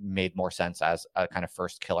made more sense as a kind of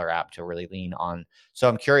first killer app to really lean on. So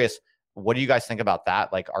I'm curious, what do you guys think about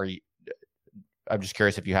that? Like, I'm just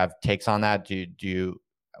curious if you have takes on that.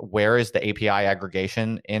 Where is the API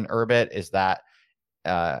aggregation in Urbit? Is that,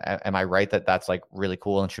 am I right that that's like really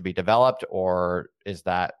cool and should be developed, or is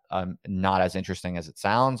that not as interesting as it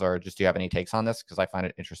sounds? Or just, do you have any takes on this? Because I find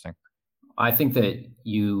it interesting. I think that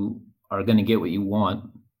you are going to get what you want,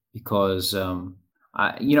 because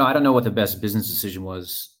I don't know what the best business decision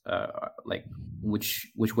was, like which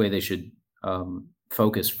way they should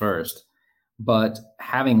focus first. But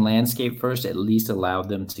having landscape first at least allowed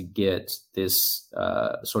them to get this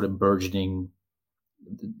sort of burgeoning.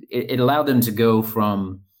 It allowed them to go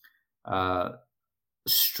from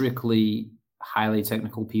strictly highly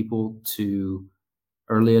technical people to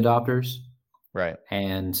early adopters. Right.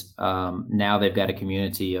 And now they've got a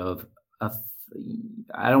community of,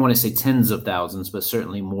 I don't want to say tens of thousands, but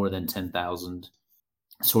certainly more than 10,000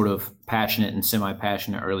 sort of passionate and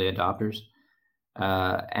semi-passionate early adopters.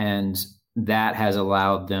 And that has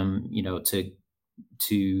allowed them,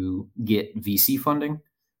 to get VC funding,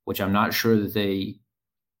 which I'm not sure that they,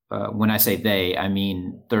 when I say they, I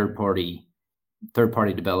mean third-party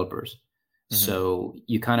developers. Mm-hmm. So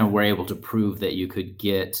you kind of were able to prove that you could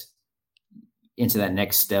get into that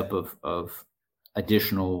next step of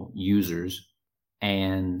additional users.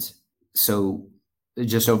 And so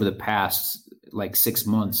just over the past like 6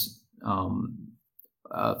 months,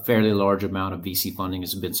 a fairly large amount of VC funding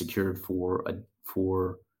has been secured for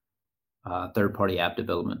third-party app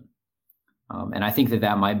development. And I think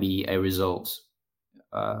that might be a result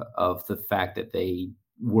of the fact that they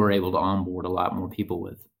were able to onboard a lot more people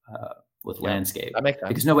with Landscape. That makes sense.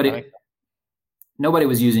 Because nobody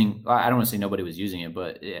was using, I don't want to say nobody was using it,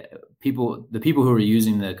 but the people who were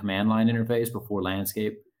using the command line interface before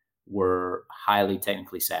Landscape were highly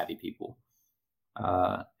technically savvy people.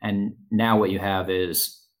 And now what you have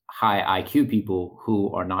is high IQ people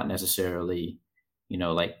who are not necessarily,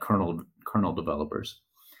 like kernel developers.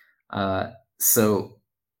 So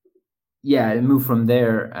yeah, it moved from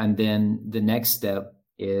there. And then the next step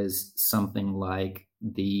is something like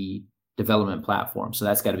the development platform. So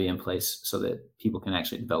that's got to be in place so that people can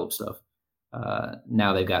actually develop stuff.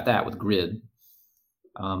 Now they've got that with Grid.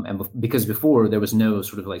 And because before there was no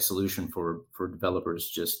sort of like solution for developers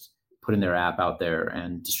just putting their app out there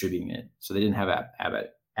and distributing it. So they didn't have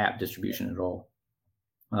app distribution at all.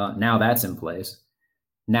 Now that's in place.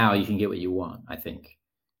 Now you can get what you want, I think.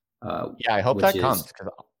 Yeah, I hope that comes, because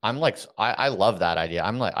I'm like, I love that idea.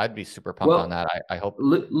 I'm like, I'd be super pumped on that. I hope.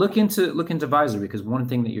 Look into Visor, because one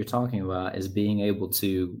thing that you're talking about is being able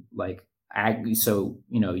to like use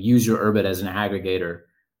your Urbit as an aggregator.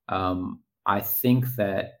 I think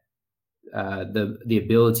that the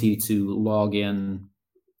ability to log in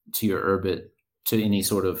to your Urbit to any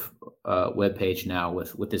sort of web page now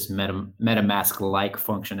with this MetaMask-like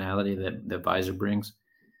functionality that Visor brings,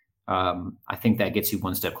 I think that gets you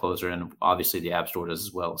one step closer, and obviously the App Store does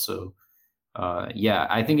as well. So yeah,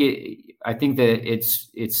 I think that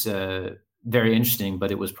it's very interesting,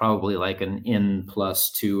 but it was probably like an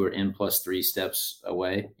N+2 or N+3 steps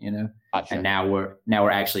away, Gotcha. And now we're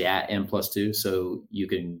actually at N+2, so you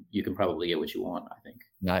can probably get what you want, I think.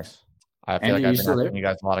 Nice. I feel like I've been asking you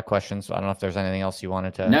guys a lot of questions, so I don't know if there's anything else you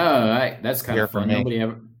wanted to. No, that's kind of fun.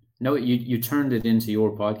 You turned it into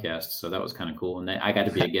your podcast, so that was kind of cool. And I got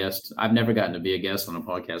to be a guest. I've never gotten to be a guest on a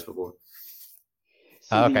podcast before.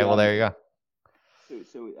 Okay, well, there you go.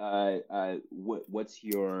 What's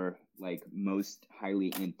your like most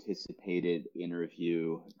highly anticipated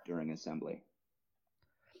interview during assembly?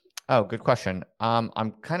 Oh, good question.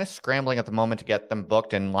 I'm kind of scrambling at the moment to get them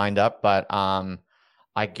booked and lined up, but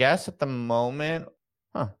I guess at the moment,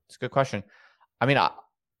 it's a good question. I mean,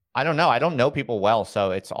 I don't know. I don't know people well,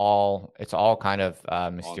 so it's all kind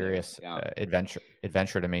of mysterious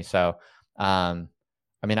adventure to me. So, I mean,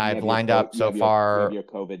 And I've lined up so far. Do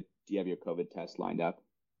you have your COVID test lined up?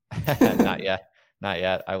 Not yet, not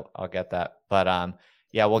yet. I'll get that, but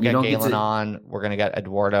yeah, we'll get Galen on. We're gonna get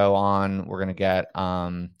Eduardo on. We're gonna get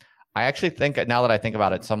I actually think, now that I think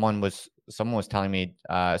about it, someone was telling me,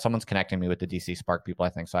 someone's connecting me with the DC Spark people, I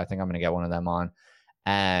think. So I think I'm going to get one of them on.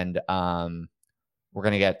 And we're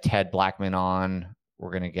going to get Ted Blackman on.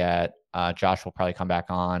 We're going to get Josh will probably come back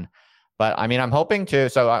on. But I mean, I'm hoping to.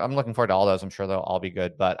 So I'm looking forward to all those. I'm sure they'll all be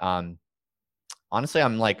good. But honestly,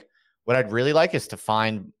 I'm like, what I'd really like is to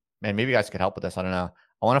find, and maybe you guys could help with this. I don't know.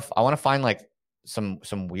 I want to find like some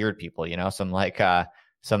weird people, some like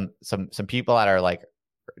some people that are like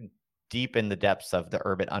deep in the depths of the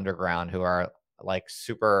Urbit underground who are like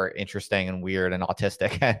super interesting and weird and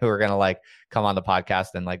autistic and who are going to like come on the podcast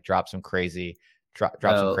and like drop some crazy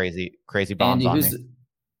bombs on me.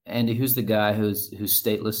 Andy, who's the guy who's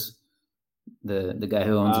stateless? The guy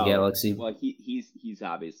who owns a galaxy. Well, he's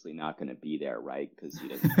obviously not going to be there, right? Because he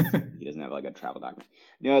doesn't have like a travel document.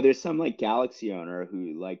 No, there's some like galaxy owner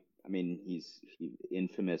who like, I mean, he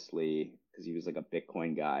infamously, because he was like a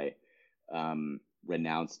Bitcoin guy,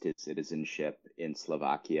 renounced his citizenship in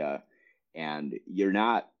Slovakia, and you're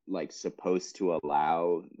not like supposed to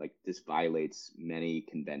allow, like, this violates many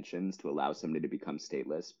conventions to allow somebody to become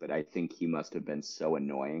stateless, but I think he must have been so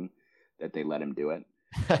annoying that they let him do it.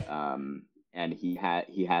 And he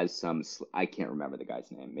has some, I can't remember the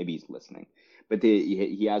guy's name, maybe he's listening, but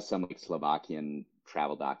he has some like Slovakian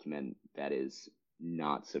travel document that is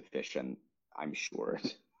not sufficient, I'm sure,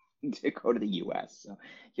 to go to the U.S. So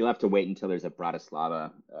he'll have to wait until there's a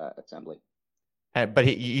Bratislava assembly.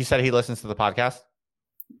 But you said he listens to the podcast?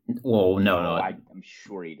 Well, no. I'm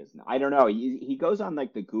sure he doesn't. I don't know. He goes on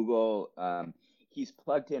like the Google. He's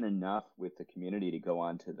plugged in enough with the community to go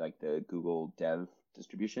on to like the Google Dev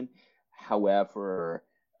distribution. However,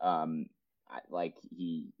 like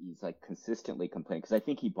he's like consistently complaining, because I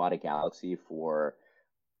think he bought a Galaxy for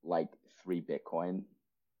like 3 Bitcoin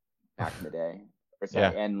back in the day or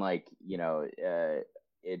something, and like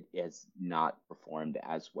it has not performed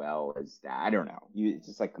as well as that. I don't know. It's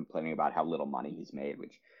just like complaining about how little money he's made,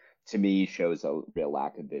 which to me shows a real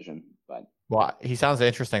lack of vision. But well, he sounds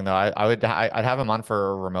interesting though. I'd have him on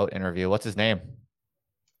for a remote interview. What's his name?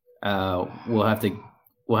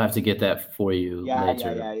 We'll have to get that for you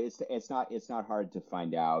later. Yeah. It's not hard to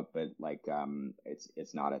find out, but like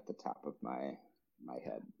it's not at the top of my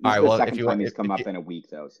head. This is the second time he's come up in a week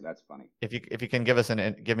though, so that's funny. If you can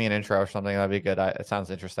give me an intro or something, that'd be good. It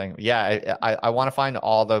sounds interesting. Yeah, I want to find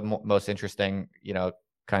all the most interesting,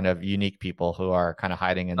 kind of unique people who are kind of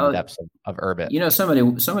hiding in the depths of Urbit.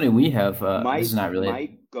 Somebody we have. This is not really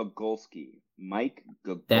Mike Gogolski.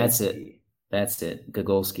 That's it.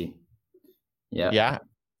 Gogolski. Yeah. Yeah.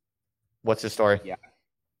 What's his story? Yeah.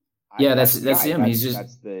 That's him. He's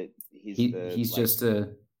just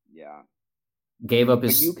gave up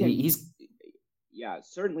his.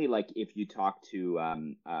 Certainly. Like if you talk to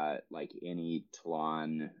like any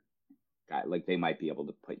Tlon guy, like they might be able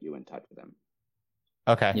to put you in touch with him.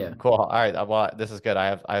 Okay. Yeah. Cool. All right. Well, this is good.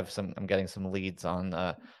 I'm getting some leads on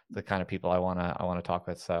the kind of people I wanna talk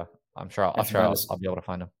with. So I'm sure I'll be able to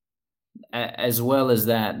find them. As well as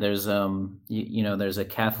that, there's there's a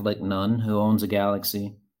Catholic nun who owns a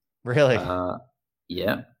Galaxy. Really?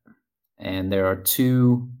 Yeah. And there are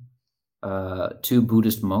two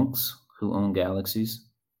Buddhist monks who own Galaxies.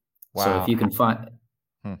 Wow. So if you can find,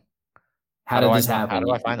 how did this happen? How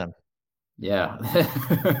do I find them? Yeah.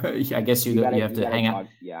 I guess you have to hang out.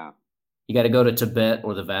 Yeah. You got to go to Tibet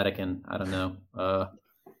or the Vatican. I don't know.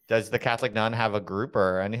 Does the Catholic nun have a group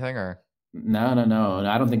or anything, or? No.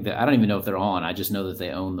 I don't think that. I don't even know if they're on. I just know that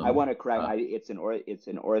they own them. I want to correct. It's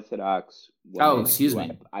an Orthodox woman. Oh, excuse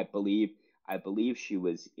me. I believe she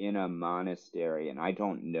was in a monastery, and I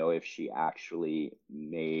don't know if she actually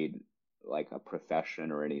made like a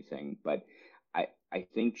profession or anything, but I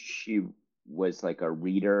think she was like a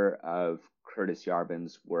reader of Curtis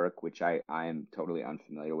Yarvin's work, which I am totally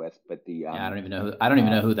unfamiliar with. But I don't even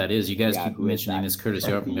know who that is. You guys keep mentioning this Curtis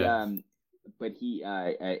Yarvin guy. But he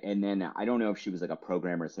and then I don't know if she was like a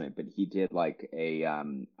programmer or something, but he did like a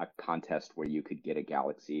contest where you could get a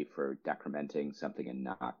Galaxy for decrementing something in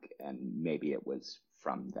Nock, and maybe it was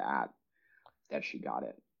from that she got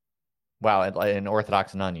it. Wow, an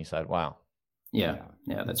Orthodox nun, you said. Wow. Yeah,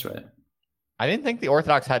 that's right. I didn't think the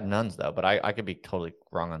Orthodox had nuns though, but I could be totally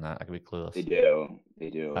wrong on that. I could be clueless. They do. They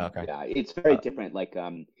do. Oh, okay. Yeah, it's very different. Like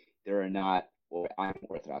there are not. Well, I'm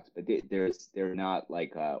Orthodox, but they're not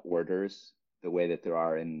like orders the way that there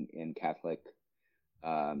are in Catholic.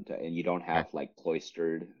 And you don't have Okay. like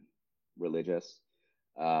cloistered religious.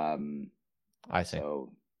 Um, I see.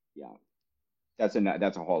 so yeah, that's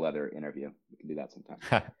a whole other interview. We can do that sometime.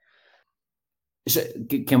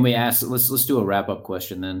 Can we ask? Let's do a wrap up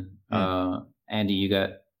question then. Andy, you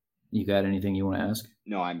got anything you want to ask?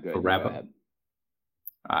 No, I'm good. For wrap up.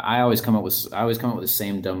 I always come up with the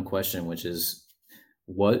same dumb question, which is,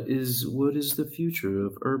 what is the future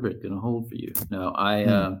of Urbit going to hold for you? No,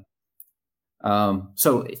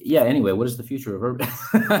 so yeah. Anyway, what is the future of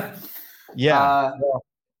Urbit? Yeah.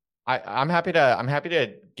 I'm happy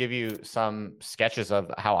to give you some sketches of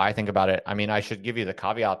how I think about it. I mean, I should give you the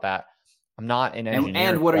caveat that I'm not an engineer.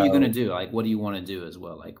 And what are you going to do? Like, what do you want to do as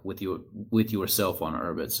well? Like with yourself on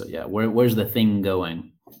Urbit. So yeah, where's the thing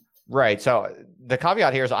going? Right. So the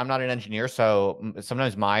caveat here is I'm not an engineer. So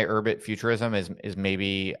sometimes my Urbit futurism is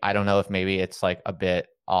maybe, I don't know if maybe it's like a bit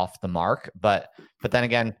off the mark, but then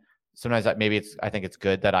again, sometimes I think it's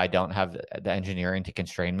good that I don't have the engineering to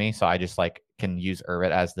constrain me. So I just like can use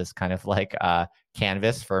Urbit as this kind of like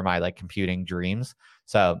canvas for my like computing dreams.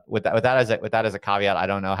 So with that as a caveat, I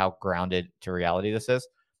don't know how grounded to reality this is.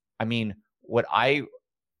 I mean, what I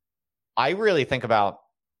really think about,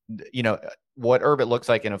 what Urbit looks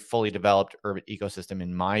like in a fully developed Urbit ecosystem,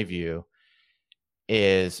 in my view,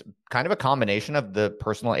 is kind of a combination of the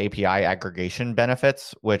personal API aggregation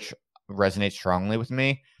benefits, which resonate strongly with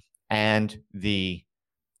me, and the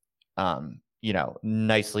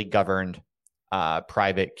nicely governed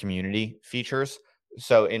private community features.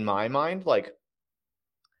 So in my mind, like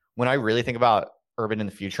when I really think about Urbit in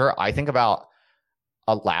the future, I think about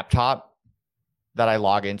a laptop that I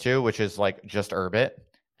log into, which is like just Urbit,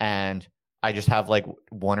 and I just have like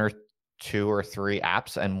one or two or three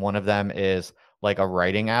apps, and one of them is like a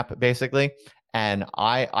writing app basically. And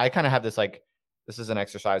I kind of have this, like, this is an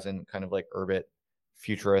exercise in kind of like Urbit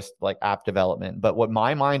futurist like app development, but what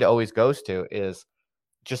my mind always goes to is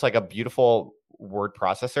just like a beautiful word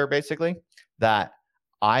processor basically, that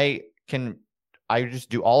I just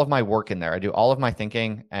do all of my work in there. I do all of my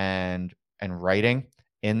thinking and writing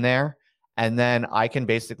in there, and then I can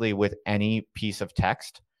basically, with any piece of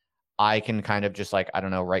text, I can kind of just like, I don't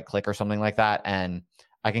know, right click or something like that, and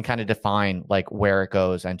I can kind of define like where it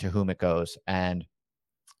goes and to whom it goes, and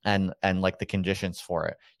like the conditions for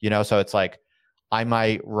it. So it's like I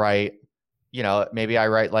might write, maybe I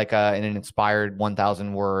write like an inspired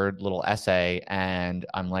 1,000 word little essay, and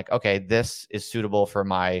I'm like, okay, this is suitable for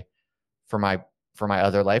my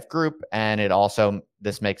OtherLife group, and it also,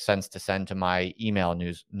 this makes sense to send to my email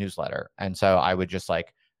newsletter. And so I would just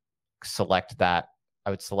like select that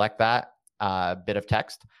bit of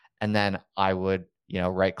text, and then I would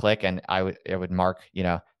right click, and it would mark,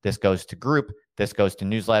 this goes to group, this goes to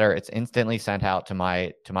newsletter. It's instantly sent out to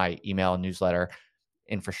my email newsletter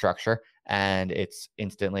infrastructure, and it's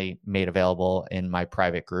instantly made available in my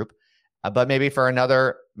private group. But maybe for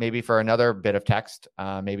another bit of text,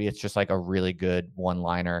 maybe it's just like a really good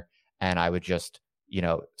one-liner, and I would just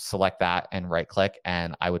select that and right click,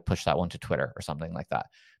 and I would push that one to Twitter or something like that.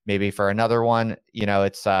 Maybe for another one,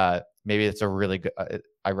 it's maybe it's a really good,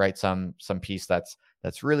 I write some piece that's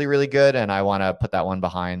really, really good, and I want to put that one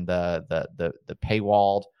behind the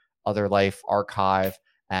paywalled OtherLife archive,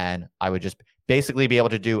 and I would just basically be able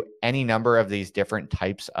to do any number of these different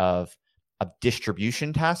types of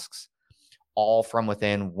distribution tasks, all from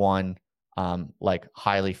within one like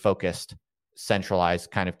highly focused, centralized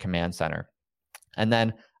kind of command center. And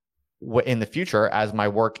then in the future, as my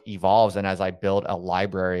work evolves and as I build a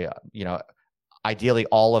library, ideally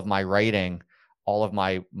all of my writing, all of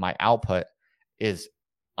my output is,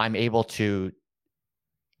 I'm able to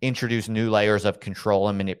introduce new layers of control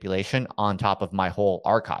and manipulation on top of my whole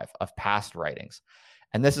archive of past writings.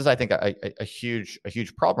 And this is, I think, a huge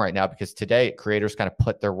problem right now, because today creators kind of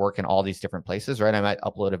put their work in all these different places, right? I might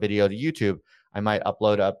upload a video to YouTube. I might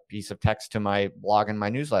upload a piece of text to my blog and my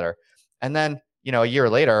newsletter. And then, a year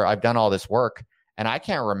later, I've done all this work and I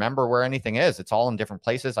can't remember where anything is. It's all in different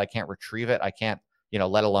places. I can't retrieve it. I can't,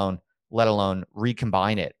 let alone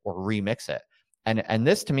recombine it or remix it. And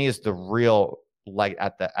this to me is the real light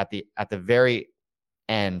at the very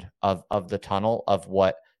end of the tunnel of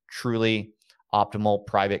what truly optimal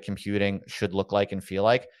private computing should look like and feel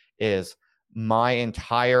like, is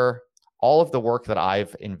all of the work that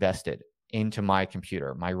I've invested into my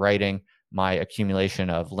computer, my writing, my accumulation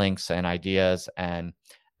of links and ideas and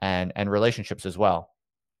and relationships as well.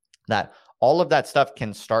 That all of that stuff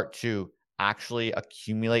can start to actually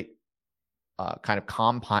accumulate kind of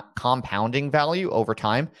compounding value over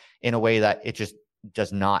time in a way that it just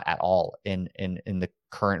does not at all in the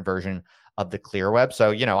current version of the clear web.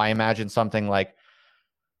 So, I imagine something like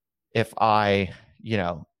if I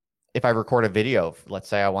record a video, let's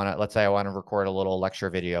say I want to record a little lecture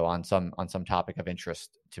video on some topic of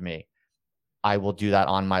interest to me. I will do that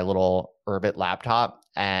on my little Urbit laptop,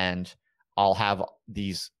 and I'll have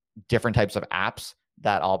these different types of apps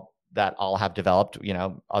that I'll have developed,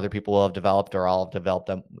 other people will have developed, or I'll develop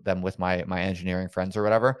them with my engineering friends or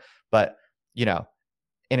whatever. But, in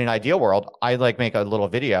an ideal world, I like make a little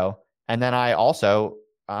video, and then I also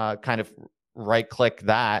kind of right click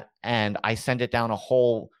that, and I send it down a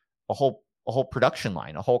whole production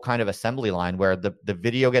line, a whole kind of assembly line where the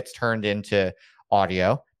video gets turned into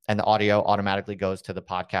audio, and the audio automatically goes to the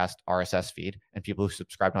podcast RSS feed, and people who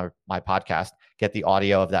subscribe to my podcast get the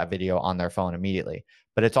audio of that video on their phone immediately.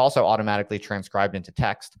 But it's also automatically transcribed into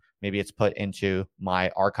text. Maybe it's put into my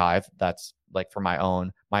archive that's like for my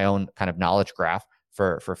own kind of knowledge graph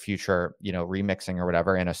for future, remixing or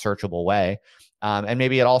whatever in a searchable way. And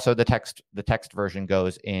maybe it also the text version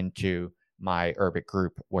goes into my Urbit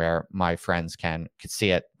group where my friends could see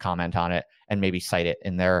it, comment on it, and maybe cite it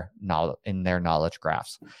in their knowledge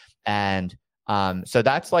graphs. And so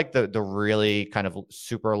that's like the really kind of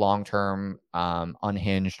super long-term,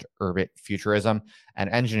 unhinged Urbit futurism. And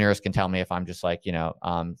engineers can tell me if I'm just like,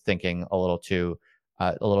 thinking a little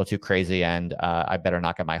too crazy, and I better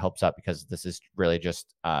not get my hopes up because this is really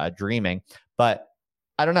just dreaming. But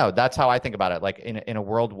I don't know. That's how I think about it. Like in a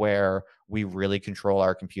world where we really control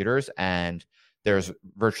our computers and there's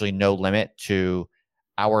virtually no limit to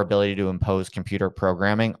our ability to impose computer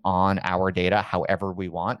programming on our data however we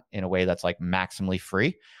want in a way that's like maximally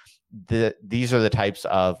free. These are the types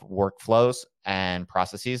of workflows and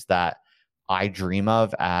processes that I dream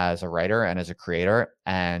of as a writer and as a creator.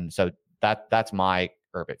 And so that's my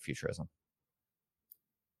Urbit futurism.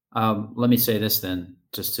 Let me say this then,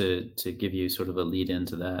 just to give you sort of a lead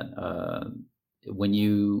into that. When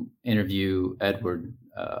you interview Edward,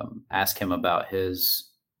 ask him about his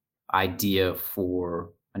idea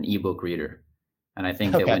for an ebook reader, and I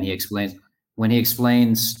think that when he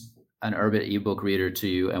explains an Urbit ebook reader to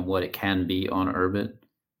you and what it can be on Urbit,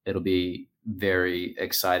 it'll be very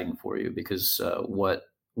exciting for you, because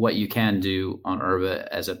what you can do on Urbit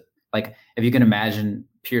if you can imagine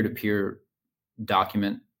peer-to-peer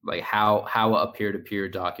document, like how a peer-to-peer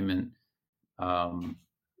document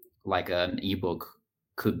like an ebook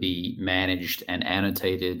could be managed and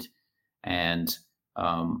annotated, and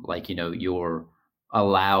your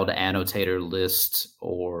allowed annotator list,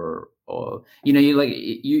 or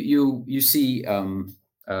you see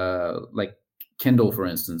like Kindle, for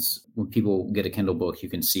instance. When people get a Kindle book, you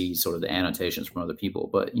can see sort of the annotations from other people.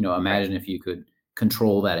 But imagine if you could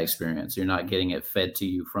control that experience. You're not getting it fed to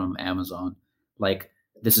you from Amazon. Like,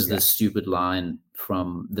 this is this stupid line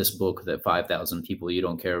from this book that 5,000 people you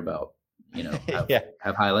don't care about,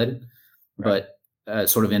 have highlighted. Right. But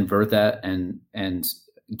sort of invert that and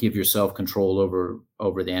give yourself control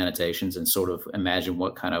over the annotations, and sort of imagine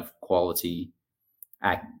what kind of quality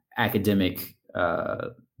academic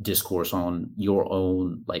discourse on your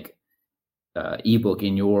own ebook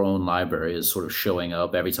in your own library is sort of showing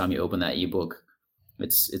up every time you open that ebook.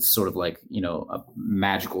 It's sort of like a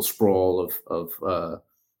magical sprawl of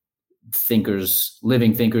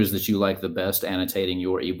living thinkers that you like the best, annotating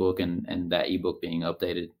your ebook, and that ebook being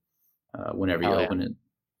updated whenever you open it.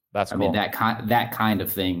 That's cool. I mean, that kind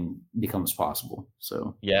of thing becomes possible.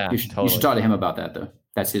 So yeah, you should talk to him about that, though.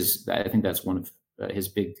 I think that's one of his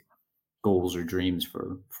big goals or dreams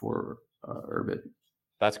for Urbit.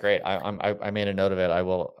 That's great. I made a note of it.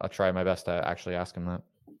 I'll try my best to actually ask him that.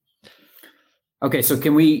 Okay, so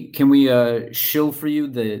can we shill for you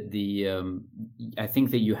the I think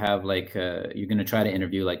that you have you're going to try to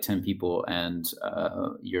interview 10 people, and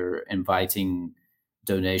you're inviting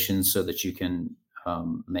donations so that you can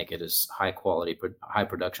make it as high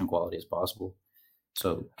production quality as possible.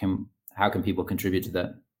 So how can people contribute to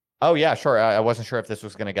that? Oh yeah, sure. I wasn't sure if this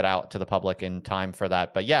was going to get out to the public in time for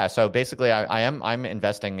that, but yeah. So basically, I'm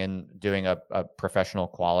investing in doing a professional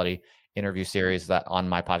quality interview series that on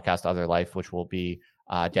my podcast OtherLife, which will be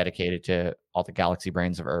dedicated to all the galaxy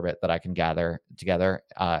brains of Urbit that I can gather together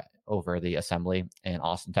over the assembly in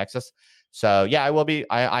Austin, Texas. So yeah,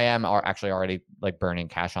 I am actually already burning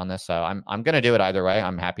cash on this. So I'm going to do it either way.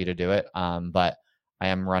 I'm happy to do it. But I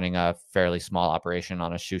am running a fairly small operation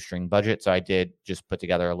on a shoestring budget. So I did just put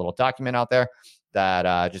together a little document out there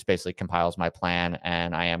that just basically compiles my plan.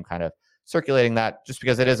 And I am kind of circulating that, just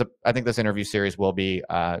because it is I think this interview series will be,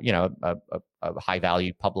 a high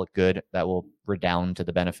value public good that will redound to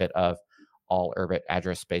the benefit of all Urbit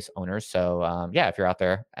address space owners. So if you're out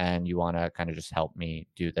there and you want to kind of just help me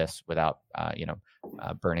do this without,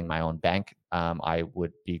 burning my own bank, I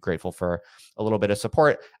would be grateful for a little bit of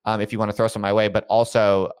support if you want to throw some my way. But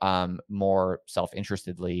also more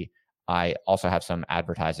self-interestedly, I also have some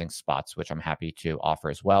advertising spots, which I'm happy to offer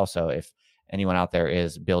as well. So if anyone out there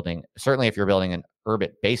is building, certainly if you're building an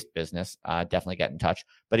Urbit-based business, definitely get in touch.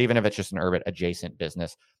 But even if it's just an Urbit-adjacent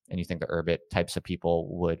business and you think the Urbit types of people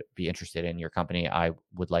would be interested in your company, I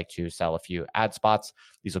would like to sell a few ad spots.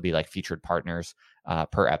 These will be like featured partners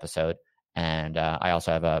per episode. And I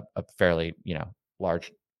also have a fairly,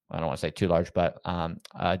 large, I don't want to say too large, but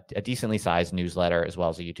a decently sized newsletter as well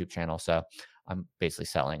as a YouTube channel. So I'm basically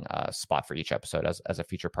selling a spot for each episode as a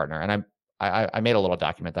feature partner. And I made a little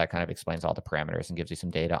document that kind of explains all the parameters and gives you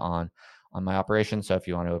some data on my operation. So if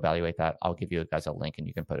you want to evaluate that, I'll give you guys a link and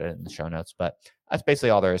you can put it in the show notes. But that's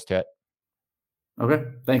basically all there is to it. Okay.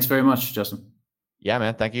 Thanks very much, Justin. Yeah,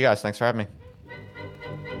 man. Thank you guys. Thanks for having me.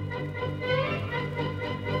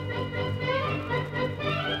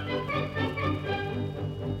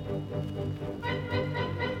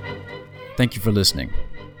 Thank you for listening.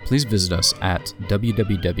 Please visit us at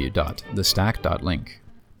www.thestack.link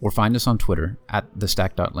or find us on Twitter at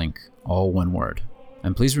thestack.link, all one word.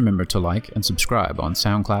 And please remember to like and subscribe on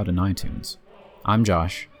SoundCloud and iTunes. I'm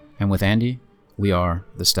Josh, and with Andy, we are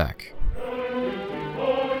The Stack.